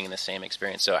sharing in the same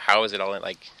experience. So how is it all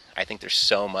I think there's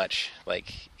so much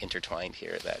intertwined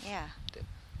here that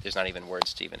there's not even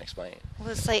words to even explain.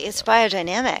 Well, it's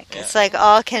biodynamic. Yeah. It's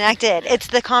all connected. Yeah. It's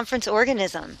the conference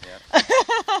organism. Yeah.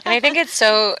 And I think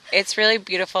it's really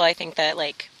beautiful. I think that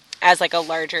as like a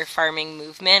larger farming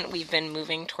movement, we've been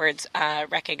moving towards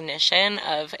recognition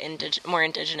of more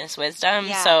indigenous wisdom.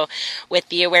 Yeah. So with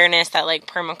the awareness that like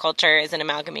permaculture is an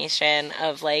amalgamation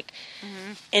of like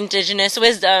indigenous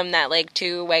wisdom that like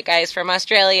two white guys from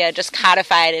Australia just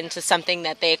codified into something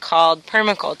that they called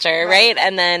permaculture, right?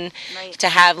 And then to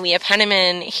have Leah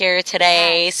Penniman here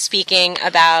today speaking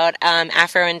about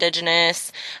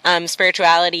Afro-Indigenous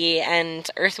spirituality and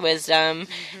earth wisdom,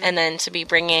 and then to be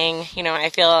bringing, you know, I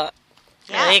feel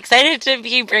really excited to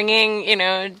be bringing, you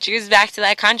know, Jews back to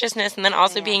that consciousness, and then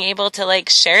also being able to like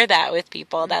share that with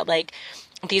people that like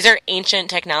these are ancient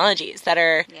technologies that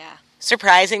are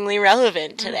surprisingly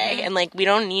relevant today, and like we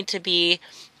don't need to be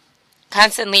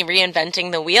constantly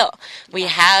reinventing the wheel. We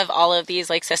have all of these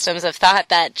like systems of thought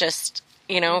that just,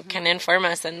 you know, can inform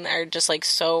us and are just like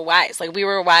so wise. Like we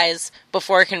were wise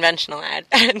before conventional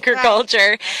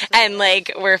agriculture, and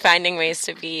like we're finding ways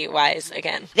to be wise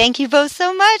again. Thank you both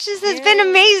so much. This has been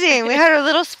amazing. We had a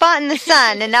little spot in the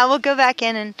sun, and now we'll go back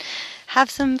in and have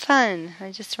some fun.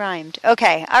 I just rhymed.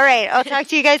 Okay. All right. I'll talk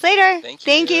to you guys later.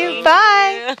 Thank you.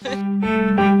 Bye.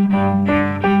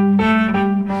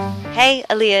 Hey,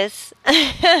 Elias.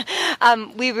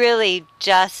 We really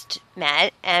just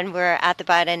met, and we're at the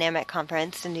Biodynamic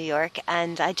Conference in New York,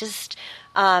 and I just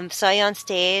saw you on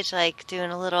stage, like,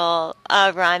 doing a little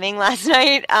rhyming last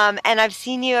night, and I've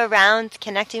seen you around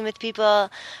connecting with people,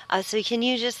 so can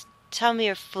you just tell me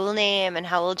your full name and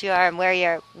how old you are and where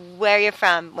you're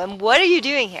from, and what are you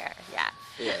doing here?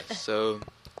 Yeah, so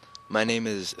my name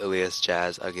is Elias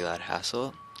Jazz Aguilar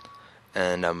Hassel,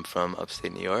 and I'm from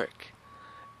upstate New York.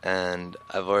 And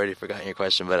I've already forgotten your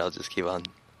question, but I'll just keep on.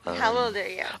 How old are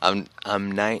you? I'm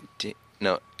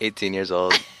 18 years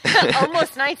old.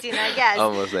 Almost 19, I guess.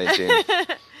 Almost 19.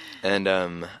 And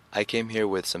I came here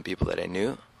with some people that I knew,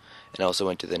 and I also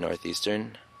went to the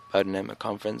Northeastern Biodynamic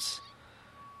Conference.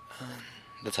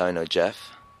 That's how I know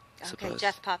Jeff. Okay,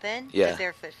 Jeff Poppin, yeah, the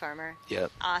barefoot farmer.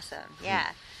 Yep. Awesome.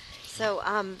 Yeah. So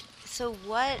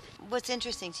what's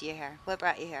interesting to you here? What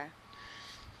brought you here?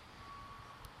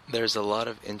 There's a lot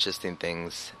of interesting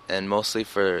things, and mostly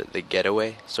for the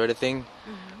getaway sort of thing,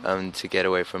 to get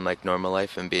away from like normal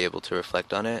life and be able to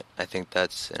reflect on it. I think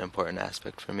that's an important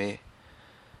aspect for me.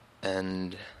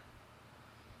 And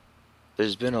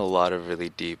there's been a lot of really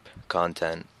deep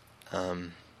content,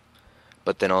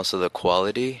 but then also the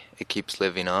quality, it keeps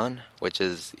living on, which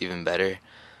is even better,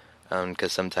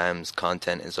 because sometimes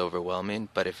content is overwhelming,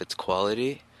 but if it's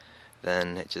quality,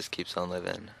 then it just keeps on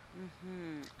living.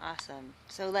 Awesome.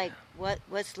 So, like,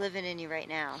 what's living in you right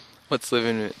now? What's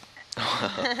living in...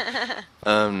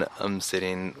 I'm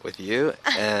sitting with you,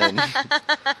 and...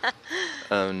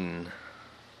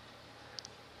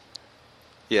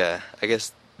 yeah, I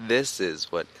guess this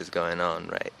is what is going on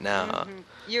right now.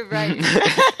 You're right.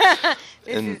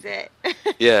 This is it.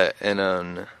 Yeah,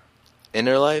 and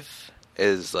inner life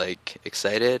is, like,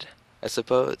 excited, I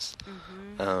suppose.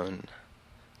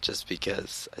 Just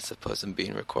because I suppose I'm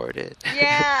being recorded.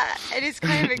 Yeah, it is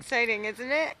kind of exciting,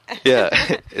 isn't it?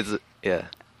 Yeah.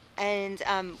 And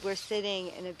we're sitting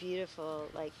in a beautiful,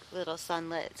 like, little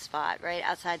sunlit spot right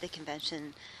outside the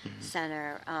convention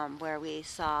center, where we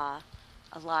saw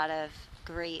a lot of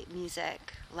great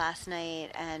music last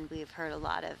night, and we've heard a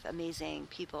lot of amazing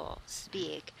people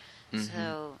speak.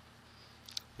 So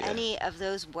any of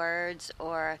those words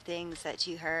or things that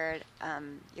you heard,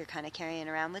 you're kind of carrying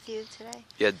around with you today?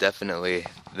 Yeah, definitely.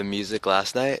 The music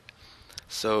last night.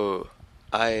 So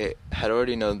I had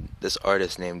already known this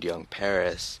artist named Young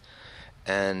Paris,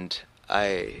 and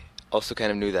I also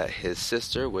kind of knew that his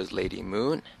sister was Lady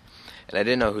Moon, and I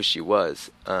didn't know who she was.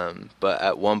 But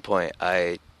at one point,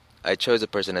 I chose a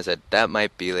person. I said, that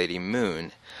might be Lady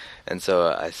Moon. And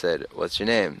so I said, what's your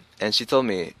name? And she told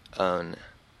me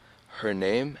her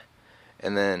name,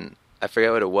 and then I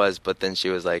forget what it was, but then she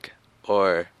was like,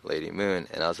 or Lady Moon,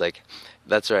 and I was like,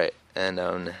 that's right. And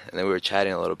then we were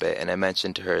chatting a little bit, and I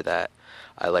mentioned to her that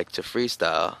I like to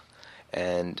freestyle,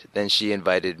 and then she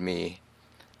invited me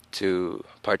to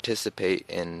participate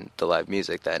in the live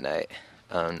music that night,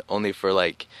 only for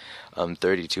like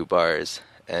 32 bars,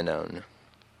 and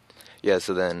yeah,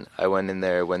 so then I went in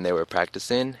there when they were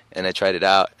practicing, and I tried it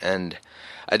out, and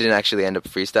I didn't actually end up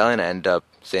freestyling. I ended up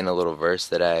saying a little verse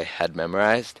that I had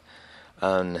memorized.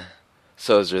 So it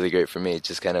was really great for me,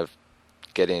 just kind of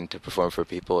getting to perform for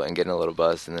people and getting a little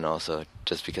buzz, and then also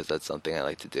just because that's something I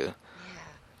like to do.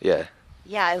 Yeah.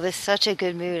 Yeah, it was such a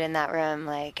good mood in that room.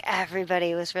 Like,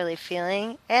 everybody was really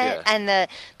feeling it. Yeah. And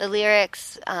the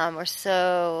lyrics were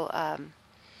so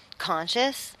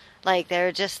conscious. Like, they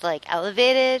were just, like,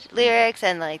 elevated lyrics,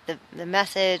 and, like, the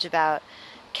message about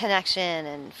connection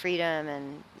and freedom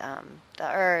and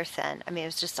the earth, and I mean, it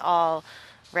was just all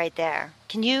right there.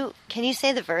 Can you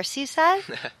say the verse you said?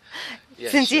 Yeah,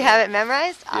 Since sure. you have it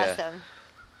memorized? Yeah. Awesome.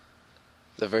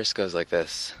 The verse goes like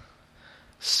this.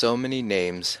 So many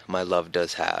names my love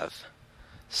does have,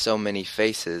 so many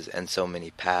faces and so many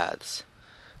paths,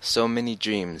 so many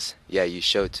dreams, yeah, you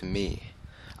showed to me.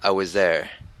 I was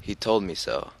there, he told me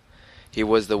so. He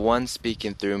was the one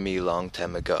speaking through me long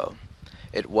time ago.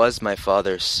 It was my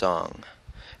father's song,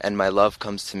 and my love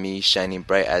comes to me shining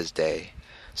bright as day.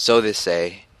 So they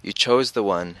say, you chose the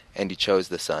one, and you chose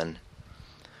the sun.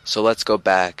 So let's go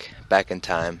back in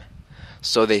time.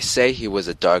 So they say he was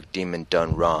a dark demon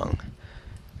done wrong.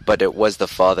 But it was the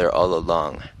Father all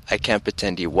along. I can't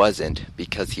pretend he wasn't,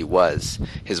 because he was.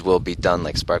 His will be done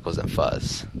like sparkles and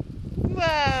fuzz.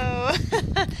 Whoa.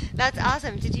 That's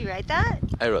awesome. Did you write that?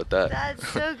 I wrote that. That's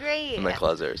so great. In my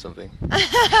closet or something.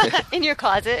 In your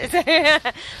closet.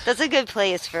 That's a good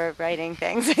place for writing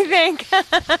things, I think.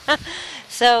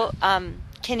 So,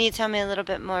 can you tell me a little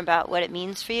bit more about what it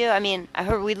means for you? I mean, I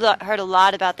heard heard a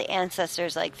lot about the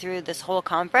ancestors, like through this whole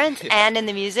conference and in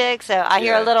the music. So I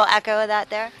hear a little echo of that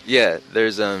there. Yeah,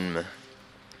 there's I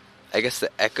guess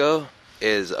the echo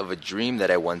is of a dream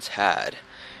that I once had,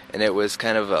 and it was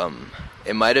kind of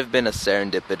it might have been a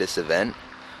serendipitous event,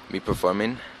 me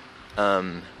performing,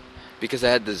 because I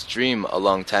had this dream a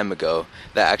long time ago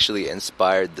that actually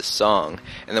inspired the song,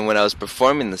 and then when I was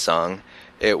performing the song,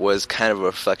 it was kind of a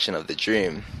reflection of the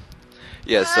dream.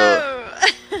 Yeah, so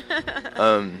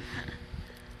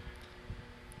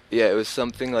yeah, it was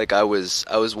something like I was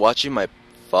watching my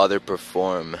father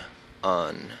perform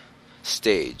on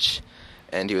stage,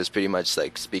 and he was pretty much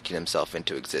like speaking himself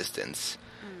into existence.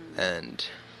 And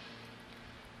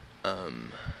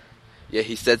yeah,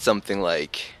 he said something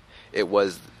like it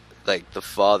was like the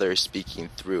Father speaking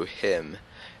through him,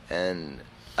 and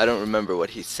I don't remember what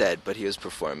he said, but he was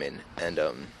performing, and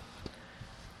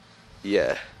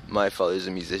yeah, my father's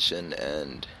a musician,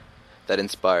 and that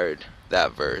inspired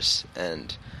that verse,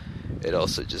 and it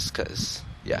also just 'cause,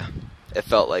 yeah, it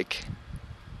felt like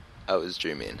I was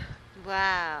dreaming.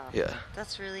 Wow. Yeah.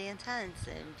 That's really intense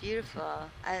and beautiful.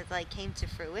 It like came to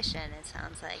fruition, it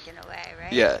sounds like, in a way,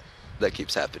 right? Yeah, that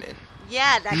keeps happening.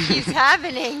 Yeah, that keeps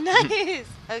happening. Nice.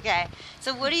 Okay.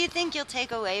 So what do you think you'll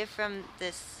take away from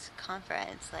this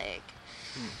conference? Like,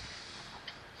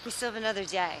 we still have another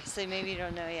day, so maybe you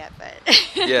don't know yet, but...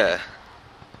 Yeah.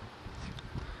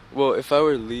 Well, if I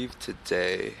were to leave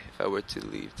today,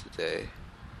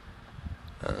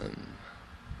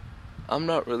 I'm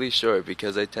not really sure,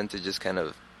 because I tend to just kind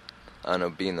of, I don't know,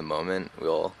 be in the moment. We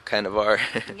all kind of are.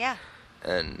 Yeah.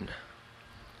 And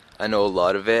I know a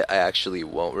lot of it I actually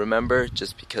won't remember,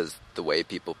 just because the way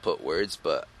people put words,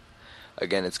 but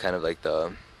again, it's kind of like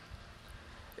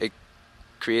it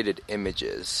created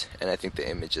images, and I think the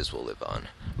images will live on,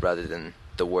 rather than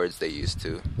the words they used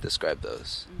to describe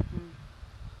those. Mm-hmm.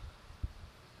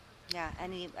 Yeah,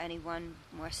 any one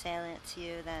more salient to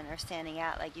you than, or standing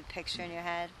out, like you picture in your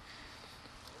head?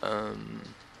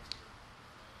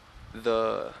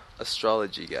 The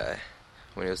astrology guy,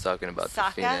 when he was talking about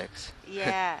Sokka? the phoenix.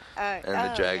 Yeah. And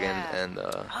the dragon, yeah. and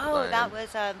the Oh, lion. that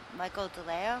was Michael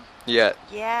DeLeo? Yeah.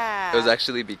 Yeah. It was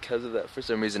actually because of that, for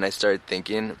some reason, I started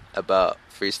thinking about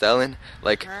freestyling.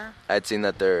 Like, I'd seen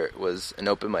that there was an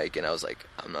open mic, and I was like,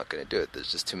 I'm not going to do it.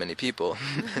 There's just too many people.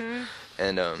 Mm-hmm.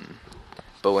 And,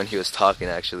 but when he was talking,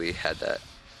 I actually had that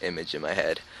image in my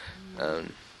head.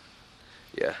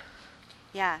 Yeah.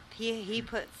 Yeah, he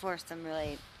put forth some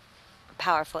really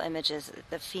powerful images: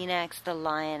 the phoenix, the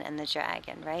lion, and the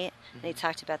dragon. Right? Mm-hmm. And he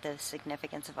talked about the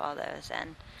significance of all those,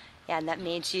 and yeah, and that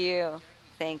made you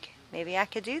think, maybe I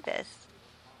could do this.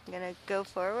 I'm gonna go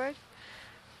forward.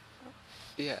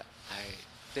 Yeah, I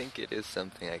think it is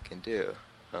something I can do.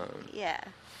 Yeah.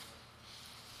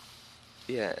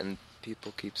 Yeah, and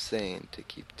people keep saying to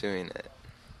keep doing it.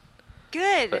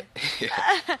 Good. But,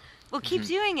 yeah. Well, keep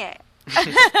doing it.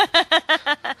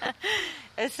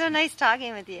 It's so nice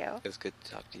talking with you. It was good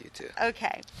to talk to you too.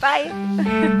 Okay, bye.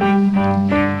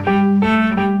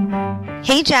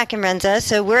 Hey, Jack and Renza.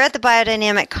 So we're at the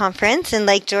Biodynamic Conference in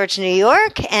Lake George, New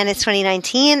York, and it's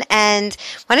 2019. And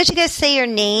why don't you guys say your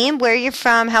name, where you're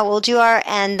from, how old you are,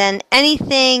 and then any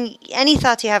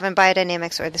thoughts you have on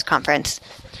biodynamics or this conference?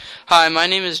 Hi, my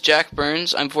name is Jack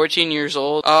Burns. I'm 14 years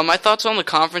old. My thoughts on the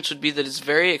conference would be that it's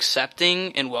very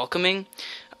accepting and welcoming.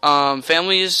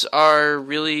 Families are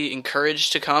really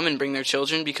encouraged to come and bring their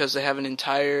children because they have an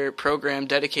entire program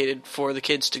dedicated for the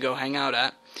kids to go hang out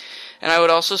at. And I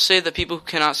would also say that people who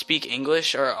cannot speak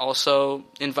English are also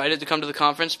invited to come to the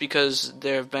conference because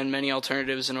there have been many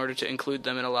alternatives in order to include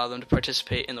them and allow them to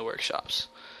participate in the workshops.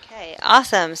 Okay,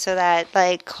 awesome. So that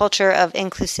like culture of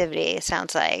inclusivity, it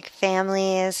sounds like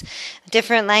families,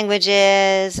 different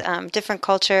languages, different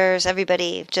cultures,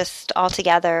 everybody just all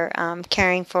together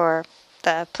caring for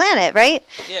the planet, right?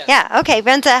 Yeah. Yeah, okay.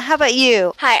 Renza, how about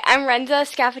you? Hi, I'm Renza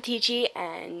Scapitici,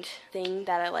 and the thing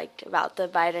that I liked about the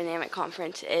Biodynamic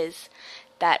Conference is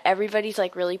that everybody's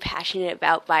like really passionate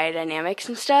about biodynamics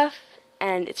and stuff,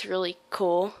 and it's really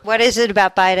cool. What is it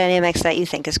about biodynamics that you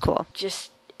think is cool?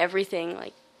 Just everything,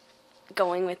 like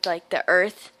going with like the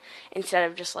earth instead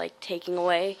of just like taking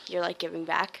away, you're like giving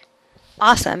back.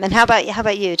 Awesome. And how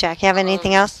about you, Jack? You have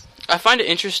anything else? I find it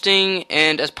interesting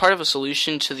and as part of a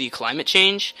solution to the climate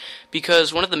change,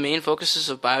 because one of the main focuses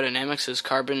of biodynamics is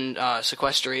carbon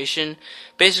sequestration,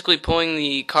 basically pulling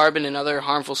the carbon and other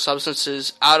harmful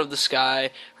substances out of the sky,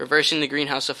 reversing the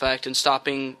greenhouse effect, and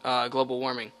stopping global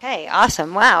warming. Okay,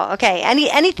 awesome. Wow. Okay.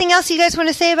 Anything else you guys want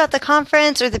to say about the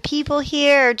conference or the people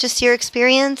here, or just your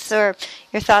experience or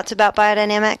your thoughts about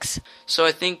biodynamics? So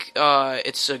I think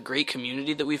it's a great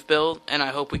community that we've built, and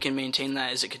I hope we can maintain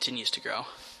that as it continues to grow.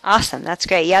 Awesome. That's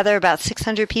great. Yeah, there are about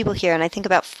 600 people here, and I think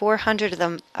about 400 of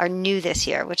them are new this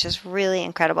year, which is really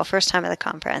incredible. First time at the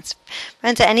conference.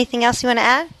 Renza, anything else you want to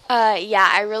add? Yeah,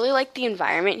 I really like the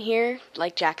environment here.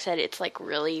 Like Jack said, it's like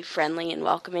really friendly and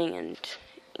welcoming and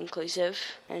inclusive,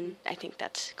 and I think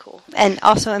that's cool. And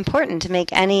also important to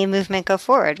make any movement go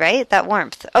forward, right? That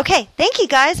warmth. Okay, thank you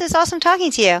guys. It's awesome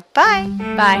talking to you. Bye.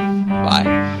 Bye.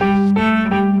 Bye.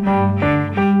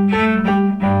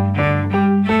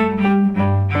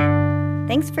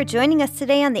 Thanks for joining us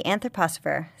today on The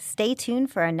Anthroposopher. Stay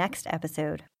tuned for our next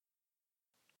episode.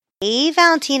 Hey,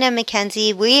 Valentina and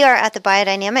Mackenzie. We are at the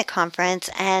Biodynamic Conference,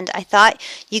 and I thought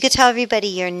you could tell everybody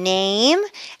your name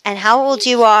and how old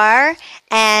you are.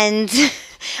 And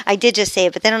I did just say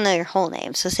it, but they don't know your whole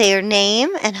name. So say your name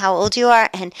and how old you are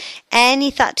and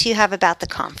any thoughts you have about the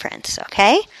conference,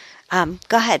 okay?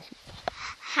 Go ahead.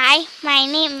 Hi, my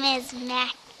name is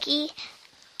Mackie,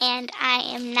 and I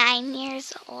am 9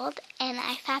 years old, and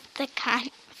I thought the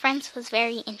conference was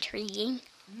very intriguing.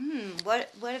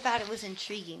 What about it was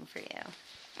intriguing for you?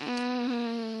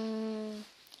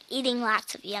 Eating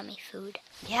lots of yummy food.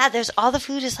 Yeah, all the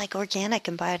food is like organic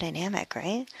and biodynamic,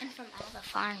 right? And from all the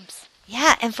farms.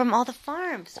 Yeah, and from all the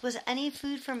farms. Was any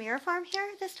food from your farm here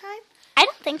this time? I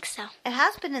don't think so. It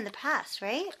has been in the past,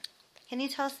 right? Can you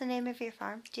tell us the name of your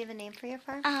farm? Do you have a name for your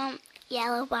farm?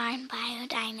 Yellow Barn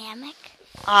Biodynamic.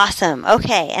 Awesome.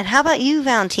 Okay, and how about you,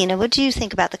 Valentina? What do you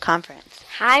think about the conference?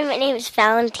 Hi, my name is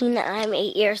Valentina. I'm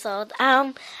 8 years old.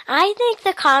 I think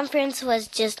the conference was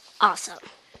just awesome.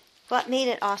 What made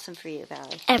it awesome for you,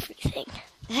 Valley? Everything.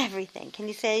 Everything. Can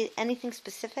you say anything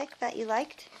specific that you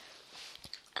liked?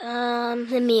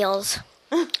 The meals.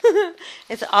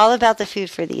 It's all about the food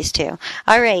for these two.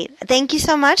 All right. Thank you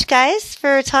so much, guys,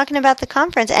 for talking about the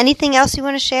conference. Anything else you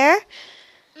want to share?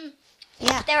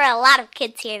 Yeah. There were a lot of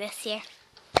kids here this year.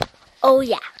 Oh,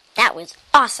 yeah. That was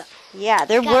awesome. Yeah,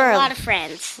 there Got were a lot of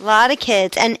friends. A lot of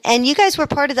kids. And you guys were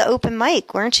part of the open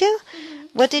mic, weren't you? Mm-hmm.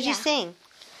 What did you sing?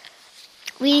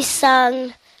 We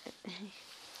sung,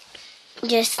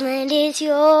 "This land is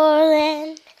your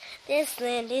land, this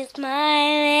land is my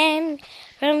land,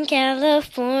 from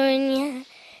California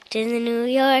to the New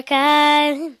York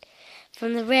Island,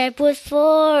 from the Redwood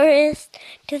Forest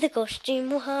to the Gulf Stream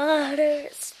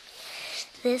waters.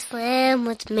 This land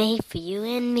was made for you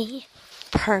and me."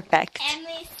 Perfect. And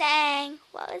we sang,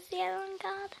 what was the other one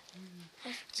called?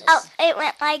 It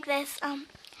went like this.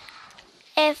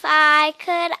 If I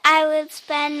could, I would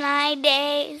spend my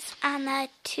days on the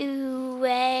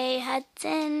two-way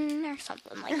Hudson or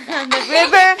something like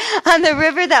that. on the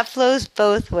river that flows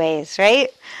both ways, right?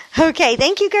 Okay,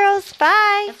 thank you, girls.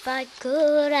 Bye. If I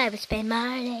could, I would spend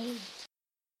my days.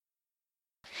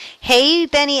 Hey,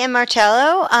 Benny and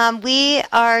Marcello. We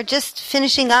are just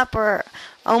finishing up or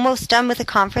almost done with the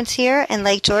conference here in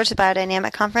Lake George, the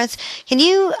Biodynamic Conference. Can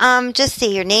you just say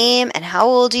your name and how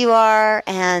old you are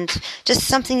and just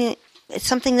something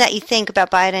that you think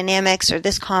about biodynamics or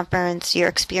this conference, your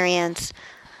experience?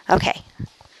 Okay.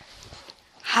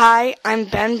 Hi, I'm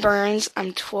Ben Burns.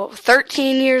 I'm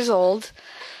 13 years old.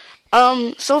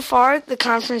 So far, the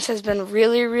conference has been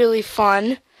really, really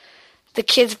fun. The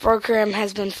kids program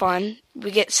has been fun.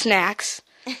 We get snacks.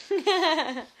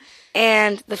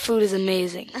 And the food is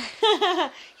amazing.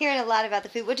 Hearing a lot about the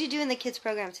food. What did you do in the kids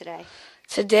program today?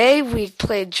 Today we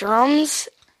played drums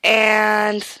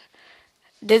and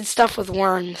did stuff with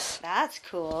worms. That's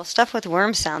cool. Stuff with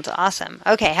worms sounds awesome.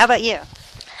 Okay, how about you?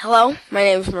 Hello, my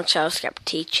name is Marcello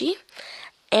Scapitici,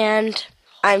 and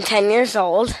I'm 10 years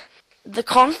old. The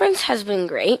conference has been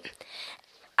great.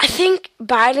 I think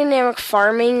biodynamic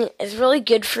farming is really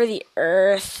good for the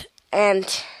earth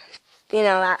and,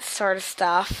 that sort of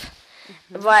stuff.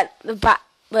 Mm-hmm.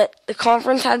 But the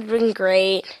conference has been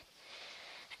great.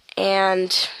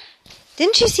 And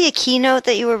didn't you see a keynote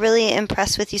that you were really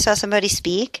impressed with? You saw somebody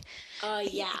speak?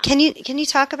 Yeah. Can you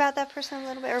talk about that person a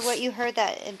little bit, or what you heard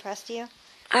that impressed you?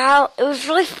 It was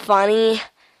really funny.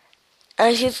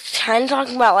 She was kind of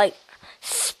talking about,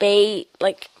 space,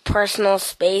 personal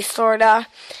space, sort of.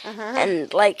 Uh-huh.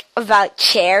 And, about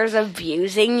chairs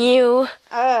abusing you.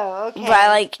 Oh, okay.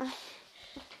 By,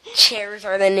 chairs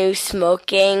are the new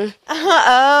smoking.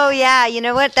 Oh, yeah. You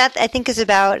know what? That, I think, is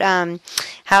about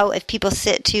how if people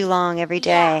sit too long every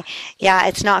day. Yeah,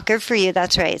 it's not good for you.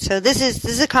 That's right. So this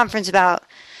is a conference about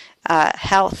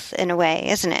health in a way,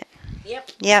 isn't it?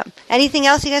 Yep. Anything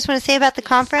else you guys want to say about the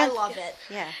conference? I love it.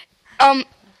 Yeah.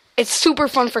 It's super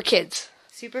fun for kids.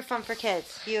 Super fun for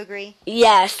kids. Do you agree?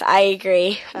 Yes, I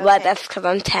agree. Okay. But that's because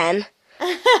I'm 10.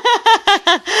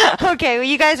 Okay, well,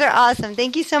 you guys are awesome.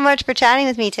 Thank you so much for chatting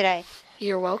with me today.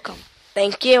 You're welcome.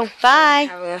 Thank you. Bye.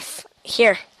 For having us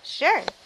here. Sure.